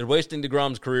 They're wasting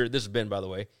DeGrom's career. This is Ben, by the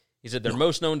way. He said their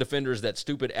most known defender is that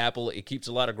stupid apple. It keeps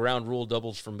a lot of ground rule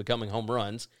doubles from becoming home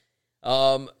runs.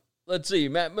 Let's see.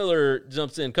 Matt Miller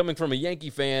jumps in. Coming from a Yankee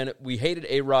fan, we hated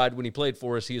A-Rod when he played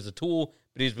for us. He is a tool,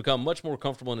 but he's become much more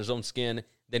comfortable in his own skin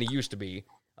than he used to be.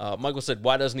 Michael said,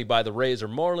 why doesn't he buy the Rays or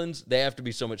Marlins? They have to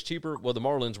be so much cheaper. Well, the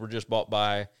Marlins were just bought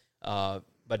by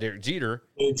Derek Jeter.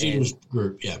 Jeter's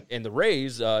group, yeah. And the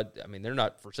Rays, they're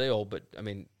not for sale, but,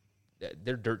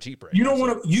 they're dirt cheap right now.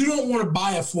 You don't want to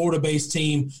buy a Florida-based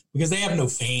team because they have no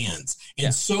fans.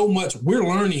 And so much – we're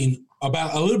learning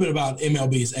about a little bit about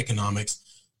MLB's economics.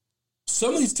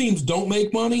 Some of these teams don't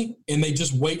make money, and they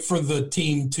just wait for the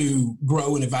team to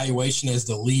grow in evaluation as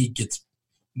the league gets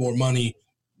more money,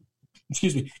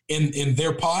 in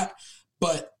their pot.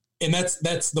 And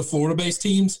that's the Florida-based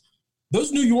teams.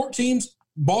 Those New York teams,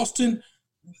 Boston,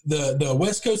 the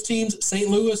West Coast teams, St.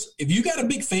 Louis, if you got a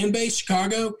big fan base,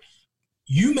 Chicago,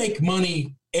 you make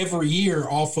money every year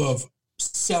off of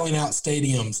selling out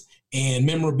stadiums and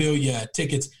memorabilia,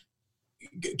 tickets,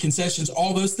 concessions,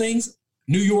 all those things.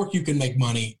 New York, you can make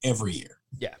money every year.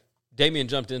 Yeah. Damian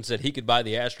jumped in and said he could buy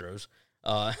the Astros.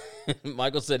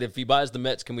 Michael said if he buys the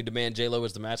Mets, can we demand J-Lo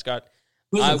as the mascot?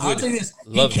 Listen, I'll tell you this.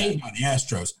 He can't buy the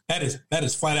Astros. That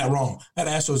is flat out wrong. That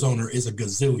Astros owner is a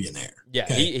gazillionaire. Yeah,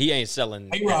 okay? he ain't selling.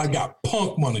 A-Rod got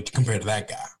punk money compared to that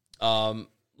guy.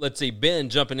 Let's see. Ben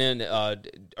jumping in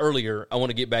earlier. I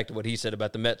want to get back to what he said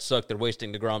about the Mets suck. They're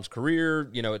wasting DeGrom's career,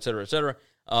 et cetera, et cetera.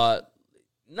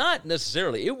 Not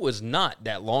necessarily. It was not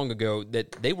that long ago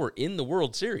that they were in the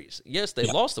World Series. Yes, they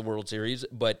lost the World Series,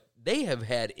 but they have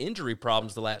had injury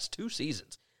problems the last 2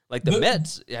 seasons. Like the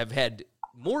Mets have had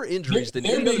more injuries than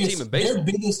any other team in baseball. Their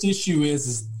biggest issue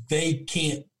is they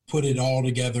can't put it all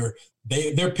together.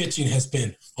 Their pitching has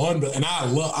been unbelievable. And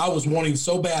I was wanting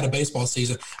so bad a baseball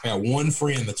season. I got one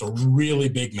friend that's a really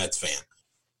big Mets fan.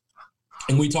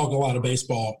 And we talk a lot of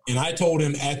baseball. And I told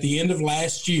him at the end of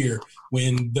last year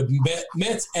when the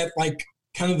Mets at like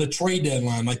kind of the trade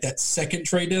deadline, like that second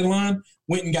trade deadline,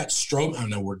 went and got Stroman. I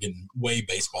know we're getting way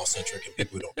baseball centric and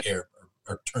people who don't care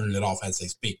are turning it off as they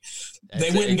speak.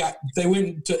 They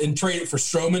went and traded for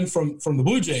Stroman from the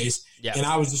Blue Jays. Yeah. And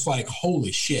I was just like,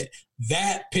 holy shit,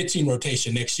 that pitching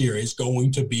rotation next year is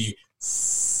going to be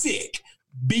sick.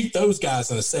 Beat those guys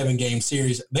in a 7-game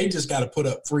series. They just got to put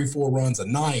up 3-4 runs a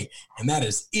night, and that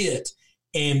is it.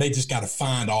 And they just got to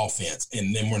find offense,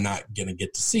 and then we're not going to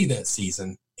get to see that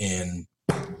season, and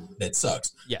that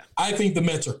sucks. Yeah, I think the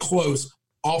Mets are close.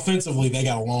 Offensively, they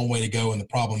got a long way to go, and the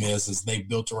problem is they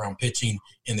built around pitching,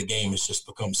 and the game has just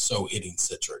become so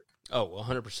hitting-centric. Oh,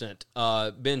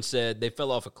 100%. Ben said they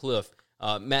fell off a cliff.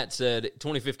 Matt said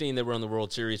 2015 they were in the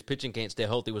World Series. Pitching can't stay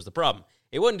healthy was the problem.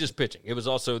 It wasn't just pitching. It was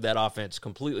also that offense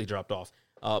completely dropped off.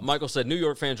 Michael said New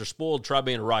York fans are spoiled. Try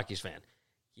being a Rockies fan.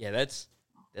 Yeah, that's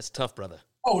tough, brother.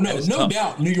 Oh, no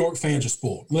doubt New York fans are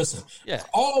spoiled. Listen,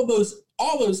 all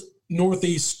those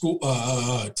Northeast school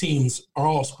teams are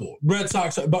all spoiled. Red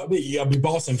Sox,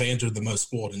 Boston fans are the most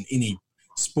spoiled in any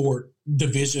sport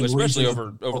division, especially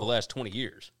over the last 20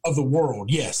 years of the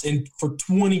world. Yes, and for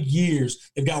 20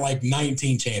 years they've got like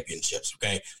 19 championships.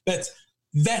 Okay,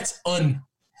 that's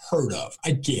unheard of.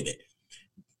 I get it.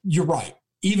 You're right.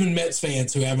 Even Mets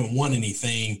fans who haven't won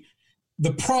anything.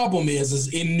 The problem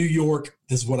is in New York.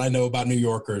 This is what I know about New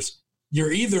Yorkers.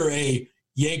 You're either a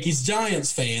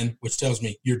Yankees-Giants fan, which tells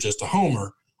me you're just a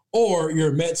homer, or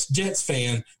you're a Mets-Jets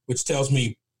fan, which tells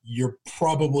me you're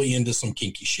probably into some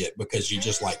kinky shit because you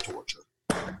just like torture.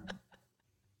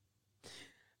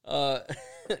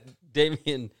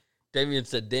 Damian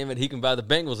said, damn it, he can buy the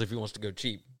Bengals if he wants to go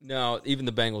cheap. No, even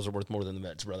the Bengals are worth more than the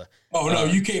Mets, brother. Oh, no,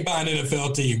 you can't buy an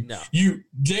NFL team. No.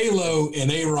 J-Lo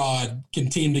and A-Rod can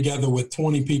team together with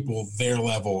 20 people their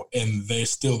level, and they're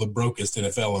still the brokest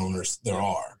NFL owners there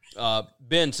are.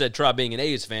 Ben said, try being an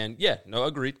A's fan. Yeah, no,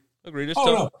 agreed. It's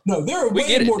tough. No, there are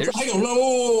way more. Hang on,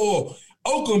 no.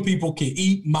 Oakland people can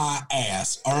eat my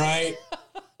ass, all right?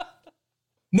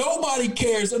 Nobody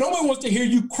cares. Nobody wants to hear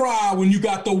you cry when you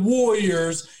got the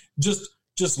Warriors just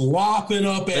lopping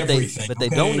up everything. But they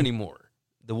don't anymore.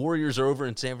 The Warriors are over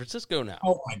in San Francisco now.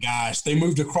 Oh, my gosh. They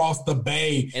moved across the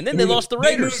bay. And then they lost the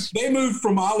Raiders. They moved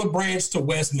from Olive Branch to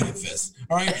West Memphis.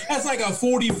 All right? That's like a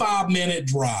 45-minute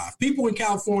drive. People in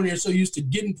California are so used to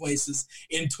getting places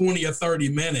in 20 or 30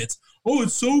 minutes. Oh,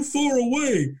 it's so far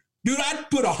away. Dude, I'd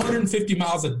put 150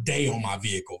 miles a day on my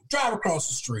vehicle. Drive across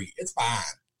the street. It's fine.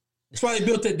 That's why they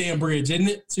built that damn bridge, isn't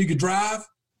it? So you could drive?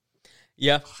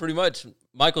 Yeah, pretty much.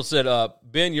 Michael said,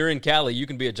 Ben, you're in Cali. You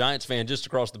can be a Giants fan just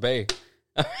across the bay.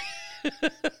 I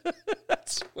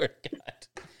swear to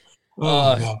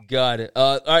God. God.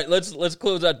 All right, let's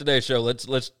close out today's show.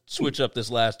 Let's switch up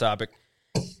this last topic.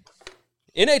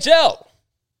 NHL.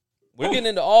 We're getting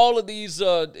into all of these,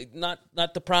 not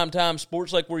the primetime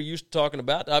sports like we're used to talking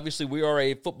about. Obviously, we are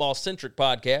a football-centric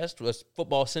podcast, a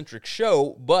football-centric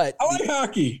show, but I like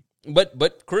hockey.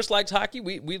 But Chris likes hockey.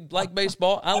 We like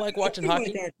baseball. I like watching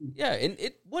hockey. Yeah, and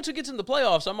once it gets into the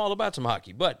playoffs, I'm all about some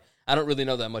hockey, but I don't really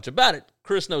know that much about it.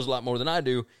 Chris knows a lot more than I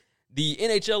do. The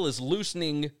NHL is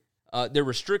loosening their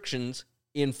restrictions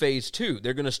in Phase 2.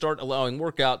 They're going to start allowing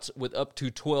workouts with up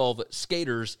to 12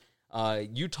 skaters.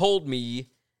 You told me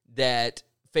that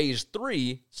Phase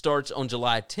 3 starts on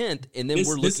July 10th, and then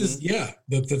we're looking.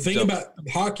 The thing about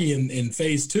hockey in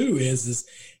Phase 2 is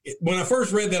when I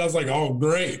first read that, I was like, oh,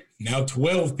 great. Now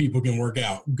 12 people can work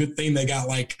out. Good thing they got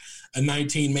like a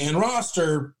 19-man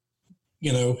roster.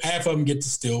 You know, half of them get to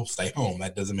still stay home.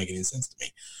 That doesn't make any sense to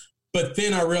me. But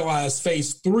then I realized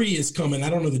Phase 3 is coming. I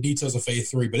don't know the details of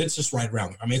Phase 3, but it's just right around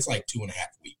there. I mean, it's like 2.5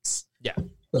 weeks. Yeah.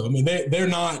 So, I mean, they're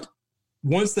not –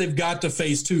 once they've got to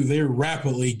Phase 2, they're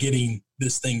rapidly getting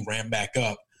this thing ramped back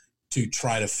up to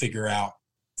try to figure out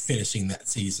finishing that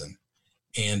season.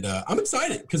 And I'm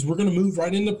excited because we're going to move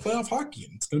right into playoff hockey,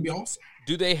 and it's going to be awesome.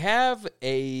 Do they have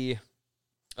a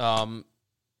I'm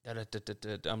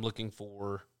looking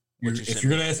for – if you're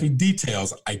going to ask me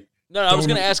details, I was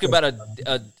going to ask about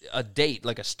a date,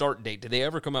 like a start date. Did they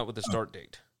ever come out with a start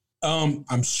date?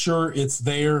 I'm sure it's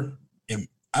there. And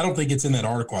I don't think it's in that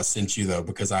article I sent you though,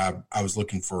 because I was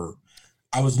looking for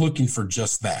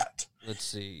just that. Let's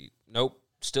see. Nope.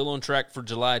 Still on track for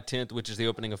July 10th, which is the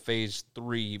opening of Phase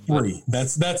 3.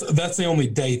 That's the only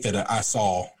date that I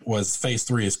saw was Phase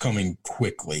 3 is coming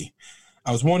quickly.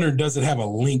 I was wondering, does it have a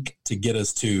link to get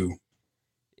us to?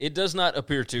 It does not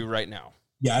appear to right now.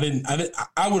 Yeah,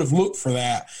 I would have looked for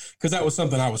that because that was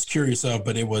something I was curious of,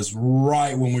 but it was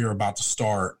right when we were about to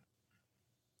start.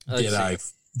 Did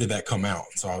that come out?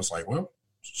 So I was like, well,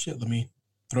 shit, let me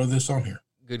throw this on here.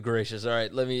 Good gracious. All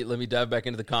right, let me dive back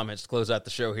into the comments to close out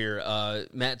the show here.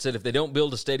 Matt said if they don't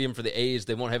build a stadium for the A's,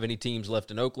 they won't have any teams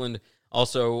left in Oakland.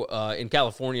 Also, in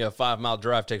California, a 5-mile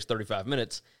drive takes 35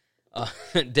 minutes.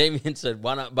 Damian said,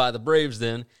 why not buy the Braves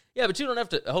then? Yeah, but you don't have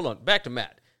to – hold on, back to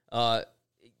Matt.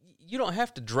 You don't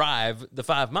have to drive the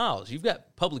 5 miles. You've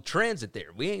got public transit there.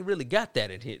 We ain't really got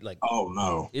that in here. Like, oh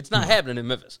no, it's not happening in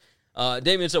Memphis.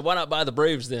 Damian said, "Why not buy the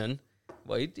Braves then?"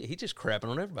 Well, he just crapping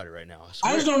on everybody right now.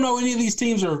 I just don't know any of these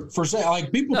teams are for sale.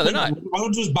 Like people, no, they're not. Why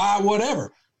don't just buy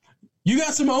whatever? You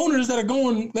got some owners that are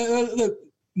going. The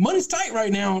money's tight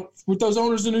right now with those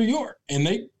owners in New York, and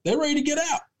they're ready to get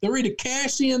out. They're ready to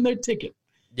cash in their ticket.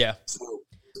 Yeah. So,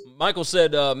 Michael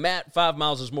said, Matt, 5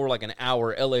 miles is more like an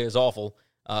hour. LA is awful.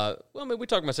 Well, I mean, we're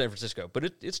talking about San Francisco, but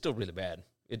it's still really bad.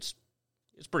 It's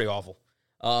pretty awful.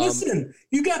 Listen,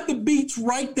 you got the beach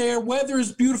right there. Weather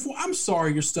is beautiful. I'm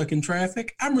sorry you're stuck in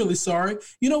traffic. I'm really sorry.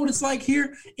 You know what it's like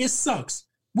here? It sucks.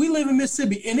 We live in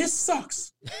Mississippi, and it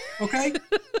sucks. Okay?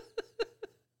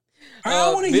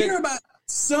 I want to hear about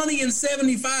sunny and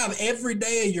 75 every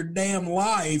day of your damn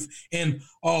life. And,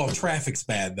 traffic's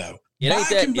bad, though. It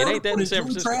ain't that in San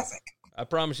Francisco. Traffic. I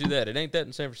promise you that. It ain't that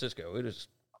in San Francisco. It is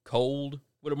cold.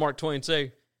 What did Mark Twain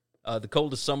say? The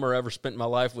coldest summer I ever spent in my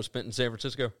life was spent in San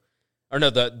Francisco. Or no,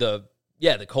 the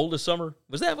coldest summer.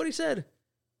 Was that what he said?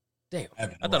 Damn. I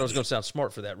thought I was going to sound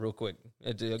smart for that real quick.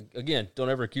 Again, don't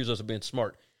ever accuse us of being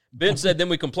smart. Ben said, then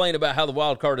we complained about how the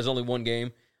wild card is only one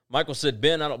game. Michael said,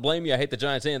 Ben, I don't blame you. I hate the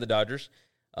Giants and the Dodgers.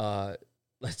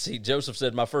 Let's see. Joseph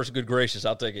said, my first good gracious.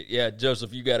 I'll take it. Yeah,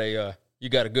 Joseph, you got a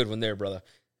good one there, brother.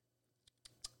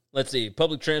 Let's see.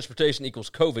 Public transportation equals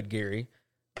COVID, Gary.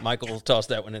 Michael tossed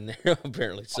that one in there,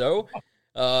 apparently. So,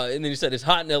 and then he said, it's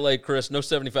hot in L.A., Chris. No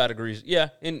 75 degrees. Yeah,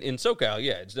 in SoCal,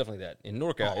 yeah, it's definitely that. In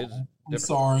NorCal, it's different. I'm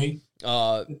sorry.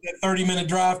 That 30-minute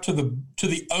drive to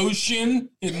the ocean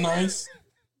is nice.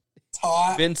 It's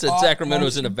hot. Ben said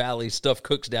Sacramento's in a valley. Stuff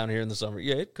cooks down here in the summer.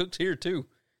 Yeah, it cooks here, too.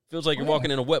 Feels like you're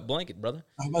walking in a wet blanket, brother.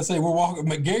 I was about to say, we're walking.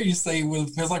 Gary used to say it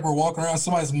feels like we're walking around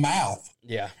somebody's mouth.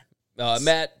 Yeah.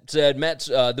 Matt said,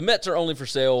 the Mets are only for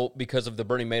sale because of the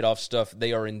Bernie Madoff stuff.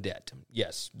 They are in debt.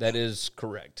 Yes, that is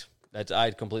correct.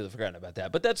 I'd completely forgotten about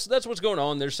that. But that's what's going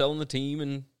on. They're selling the team,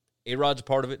 and A-Rod's a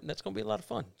part of it, and that's going to be a lot of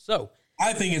fun. So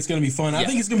I think it's going to be fun. Yeah. I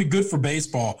think it's going to be good for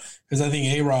baseball because I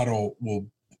think A-Rod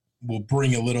will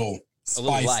bring a little spice, a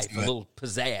little life, a little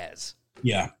pizzazz.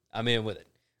 Yeah. I'm in with it.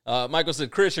 Michael said,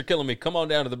 Chris, you're killing me. Come on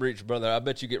down to the breach, brother. I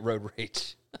bet you get road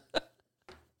rage.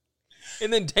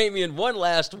 And then Damian, one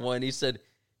last one. He said,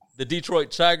 the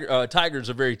Detroit Tigers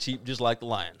are very cheap, just like the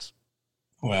Lions.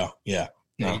 Well, yeah.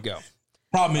 There you go.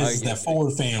 Problem is that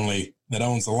Ford family that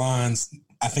owns the Lions,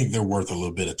 I think they're worth a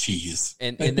little bit of cheese.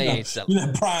 And they ain't selling. You're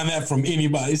not prying that from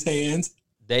anybody's hands.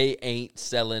 They ain't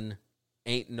selling.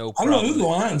 Ain't no problem. I don't know who the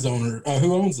Lions owner,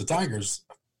 who owns the Tigers.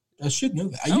 I should know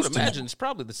that. I would imagine it's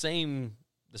probably the same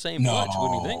bunch,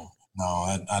 wouldn't you think? No,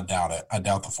 I doubt it. I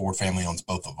doubt the Ford family owns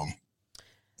both of them.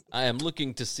 I am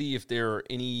looking to see if there are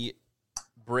any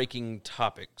breaking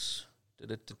topics.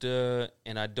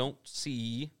 And I don't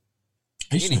see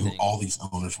I used to know who all these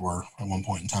owners were at one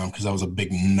point in time because I was a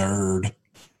big nerd.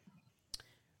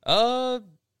 The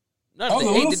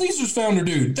Little Caesars founder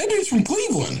dude. That dude's from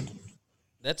Cleveland.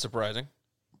 That's surprising.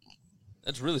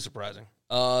 That's really surprising.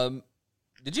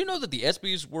 Did you know that the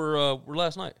ESPYs were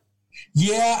last night?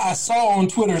 Yeah, I saw on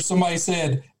Twitter somebody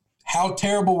said, how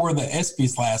terrible were the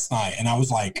ESPYs last night? And I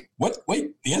was like, what?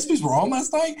 Wait, the ESPYs were on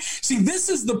last night? See, this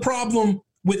is the problem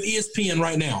with ESPN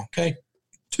right now, okay?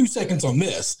 2 seconds on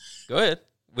this. Go ahead.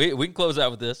 We can close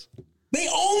out with this. They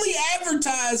only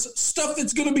advertise stuff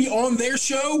that's going to be on their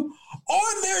show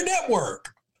on their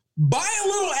network. Buy a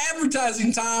little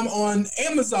advertising time on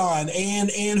Amazon and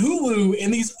Hulu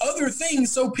and these other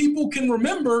things so people can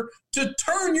remember to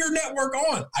turn your network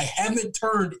on. I haven't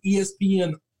turned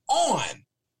ESPN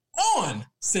on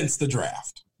since the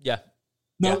draft. Yeah.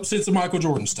 Since the Michael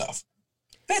Jordan stuff.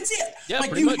 That's it. Yeah,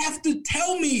 you have to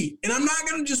tell me, and I'm not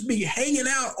going to just be hanging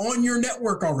out on your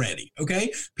network already,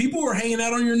 okay? People who are hanging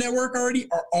out on your network already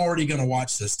are already going to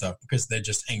watch this stuff because they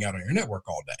just hang out on your network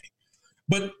all day.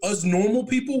 But us normal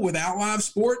people without live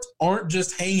sports aren't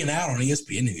just hanging out on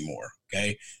ESPN anymore,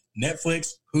 okay?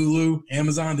 Netflix, Hulu,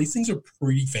 Amazon, these things are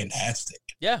pretty fantastic.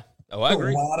 Yeah. Oh, I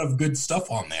agree. A lot of good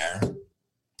stuff on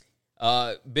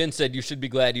there. Ben said you should be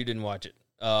glad you didn't watch it.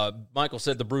 Michael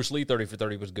said the Bruce Lee 30 for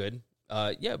 30 was good.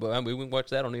 Yeah, but we wouldn't watch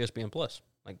that on ESPN Plus.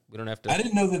 Like, we don't have to. I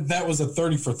didn't know that was a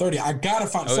 30 for 30. I got to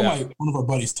find somebody. Yeah. One of our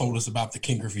buddies told us about the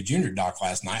King Griffey Jr. doc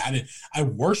last night. I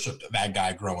worshiped that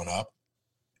guy growing up.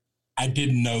 I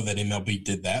didn't know that MLB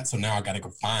did that, so now I got to go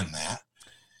find that.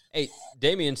 Hey,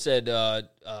 Damian said,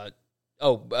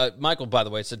 Michael, by the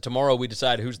way, said tomorrow we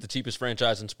decide who's the cheapest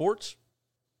franchise in sports.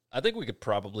 I think we could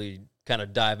probably kind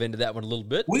of dive into that one a little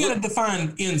bit. We got to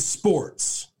define in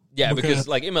sports. Yeah, because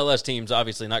like MLS teams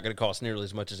obviously not going to cost nearly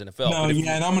as much as NFL. No,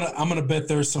 and I'm gonna bet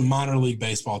there's some minor league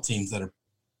baseball teams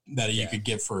that you could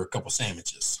get for a couple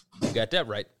sandwiches. You got that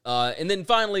right. And then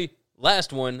finally,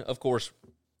 last one, of course,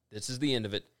 this is the end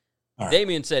of it. Right.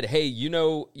 Damian said, hey,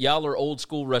 y'all are old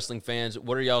school wrestling fans.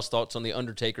 What are y'all's thoughts on The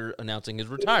Undertaker announcing his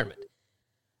retirement?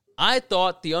 I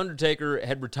thought The Undertaker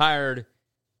had retired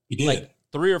like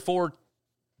 3 or 4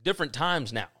 different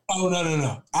times now. Oh,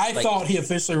 no. I thought he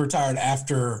officially retired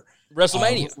after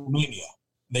WrestleMania.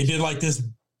 They did like this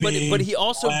big but he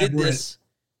also did this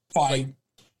fight.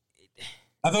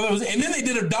 I thought that was, and then they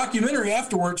did a documentary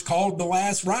afterwards called The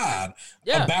Last Ride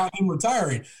about him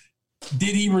retiring.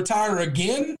 Did he retire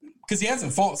again? Because he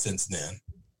hasn't fought since then.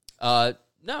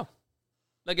 No.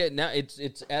 Like now,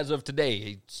 it's as of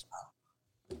today.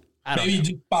 Maybe he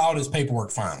just filed his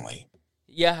paperwork finally.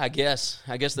 Yeah, I guess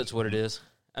that's what it is.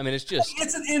 I mean, it's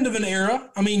an end of an era.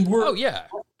 I mean, we're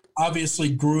obviously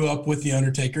grew up with The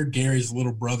Undertaker. Gary's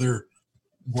little brother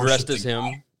dressed as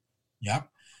him. Yeah.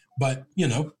 But,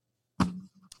 yes,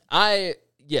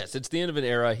 it's the end of an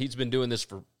era. He's been doing this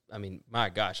for, I mean, my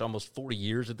gosh, almost 40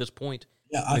 years at this point.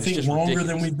 Yeah, I think longer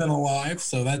than we've been alive.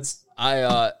 So that's.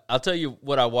 I'll tell you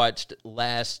what I watched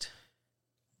last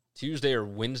Tuesday or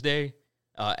Wednesday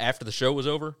after the show was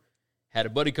over. Had a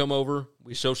buddy come over.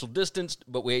 We social distanced,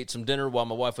 but we ate some dinner while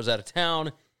my wife was out of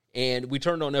town. And we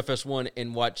turned on FS1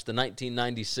 and watched the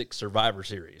 1996 Survivor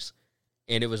Series.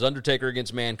 And it was Undertaker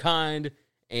against Mankind.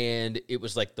 And it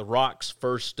was like The Rock's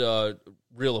first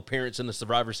real appearance in the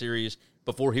Survivor Series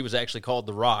before he was actually called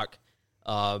The Rock.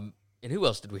 And who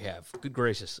else did we have? Good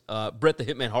gracious. Bret the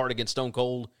Hitman Hart against Stone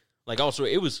Cold. Like, also,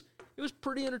 it was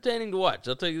pretty entertaining to watch.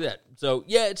 I'll tell you that. So,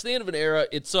 yeah, it's the end of an era.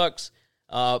 It sucks.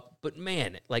 But,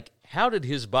 man, like, how did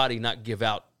his body not give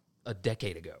out a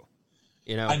decade ago?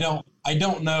 I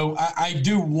don't know. I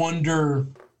do wonder,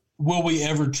 will we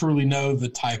ever truly know the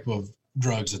type of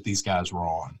drugs that these guys were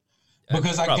on?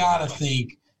 Because I got to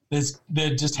think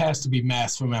there just has to be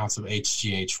massive amounts of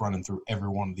HGH running through every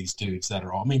one of these dudes that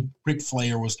are all. I mean, Ric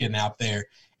Flair was getting out there,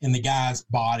 and the guy's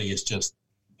body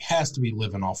has to be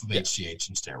living off of HGH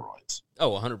and steroids.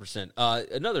 Oh, 100%.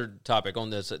 Another topic on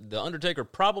this, The Undertaker,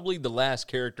 probably the last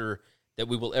character that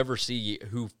we will ever see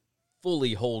who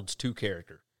fully holds two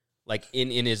character. Like,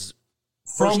 in his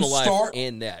personal life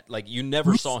and that. Like, you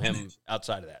never saw him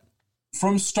outside of that.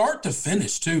 From start to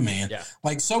finish, too, man. Yeah.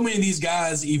 Like, so many of these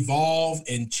guys evolve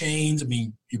and change. I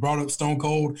mean, you brought up Stone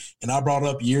Cold, and I brought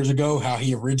up years ago how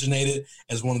he originated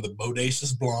as one of the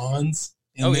bodacious blondes.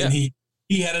 And then he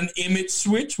had an image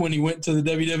switch when he went to the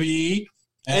WWE.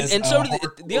 And so did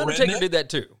the Undertaker did that,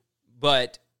 too.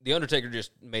 But the Undertaker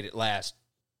just made it last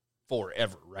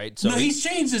forever, right? So no, he's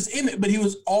changed his image, but he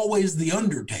was always the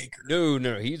Undertaker.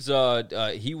 No. He's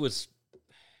he was,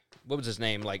 what was his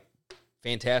name? Like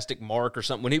Fantastic Mark or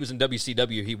something. When he was in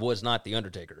WCW, he was not the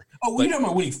Undertaker. Oh, you talking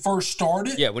about when he first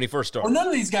started? Yeah, when he first started. Well, none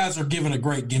of these guys are given a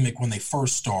great gimmick when they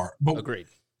first start. But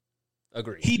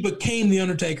Agreed. He became the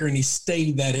Undertaker, and he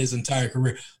stayed that his entire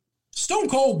career. Stone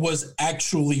Cold was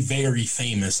actually very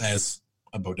famous as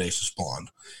a bodacious blonde,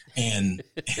 and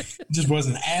just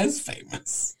wasn't as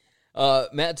famous.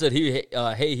 Matt said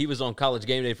he was on College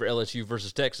Game Day for LSU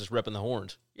versus Texas repping the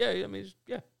horns. Yeah, I mean,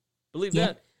 believe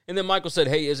that. And then Michael said,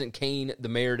 hey, isn't Kane the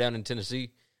mayor down in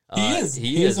Tennessee? He is.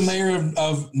 He is the mayor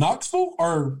of Knoxville,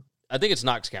 or? I think it's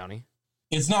Knox County.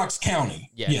 It's Knox County.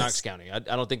 Yeah, yes. Knox County. I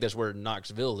don't think that's where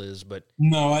Knoxville is, but.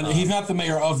 No, he's not the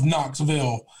mayor of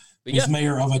Knoxville. He's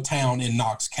mayor of a town in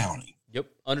Knox County. Yep.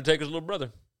 Undertaker's little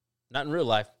brother. Not in real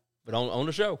life, but on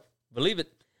the show. Believe it.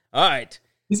 All right.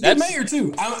 He's a good mayor,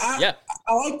 too. I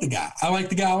like the guy. I like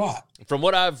the guy a lot. From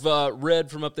what I've read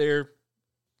from up there,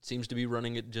 seems to be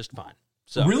running it just fine.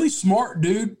 So really smart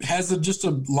dude, has just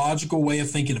a logical way of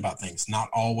thinking about things. Not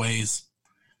always,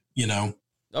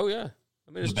 Oh, yeah.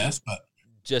 I mean, the best, but.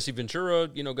 Jesse Ventura,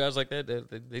 guys like that,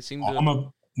 they seem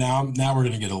to. Now we're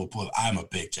going to get a little political. I'm a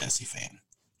big Jesse fan.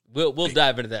 We'll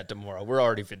dive into that tomorrow. We're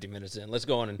already 50 minutes in. Let's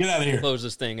go on and get out of here. Close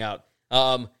this thing out.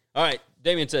 All right.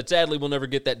 Damian said, sadly, we'll never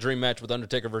get that dream match with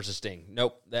Undertaker versus Sting.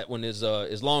 Nope. That one is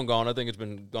long gone. I think it's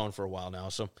been gone for a while now.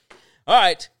 So, all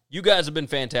right. You guys have been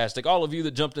fantastic. All of you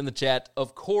that jumped in the chat.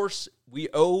 Of course, we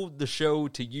owe the show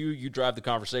to you. You drive the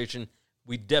conversation.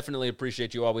 We definitely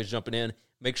appreciate you always jumping in.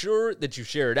 Make sure that you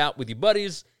share it out with your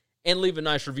buddies and leave a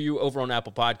nice review over on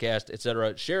Apple Podcast,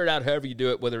 etc. Share it out however you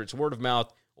do it, whether it's word of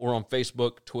mouth or on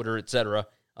Facebook, Twitter, etc.,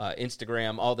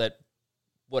 Instagram, all that,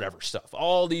 whatever stuff.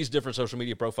 All these different social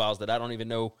media profiles that I don't even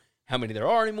know how many there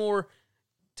are anymore.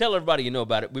 Tell everybody you know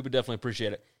about it. We would definitely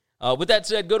appreciate it. With that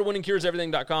said, go to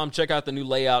winningcureseverything.com. Check out the new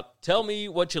layout. Tell me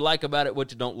what you like about it,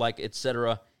 what you don't like,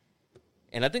 etc.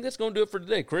 And I think that's going to do it for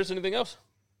today. Chris, anything else?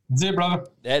 That's it, brother.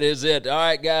 That is it. All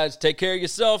right, guys. Take care of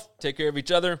yourself. Take care of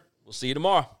each other. We'll see you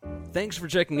tomorrow. Thanks for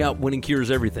checking out Winning Cures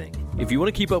Everything. If you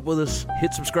want to keep up with us,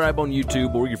 hit subscribe on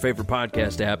YouTube or your favorite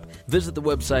podcast app. Visit the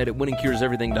website at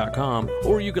winningcureseverything.com,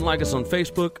 or you can like us on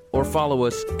Facebook or follow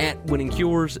us at Winning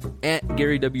Cures, at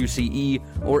Gary WCE,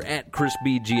 or at Chris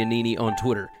B. Giannini on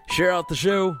Twitter. Share out the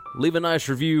show, leave a nice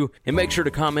review, and make sure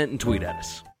to comment and tweet at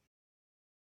us.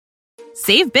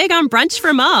 Save big on brunch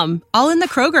for mom, all in the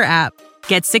Kroger app.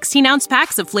 Get 16-ounce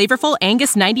packs of flavorful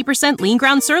Angus 90% lean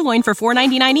ground sirloin for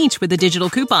 $4.99 each with a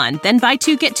digital coupon. Then buy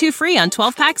 2, get 2 free on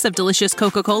 12 packs of delicious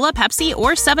Coca-Cola, Pepsi,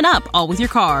 or 7-Up, all with your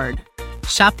card.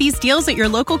 Shop these deals at your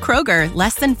local Kroger,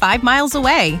 less than 5 miles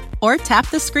away. Or tap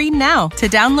the screen now to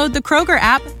download the Kroger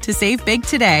app to save big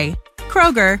today.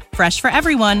 Kroger, fresh for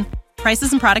everyone.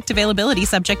 Prices and product availability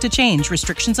subject to change.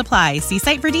 Restrictions apply. See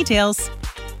site for details.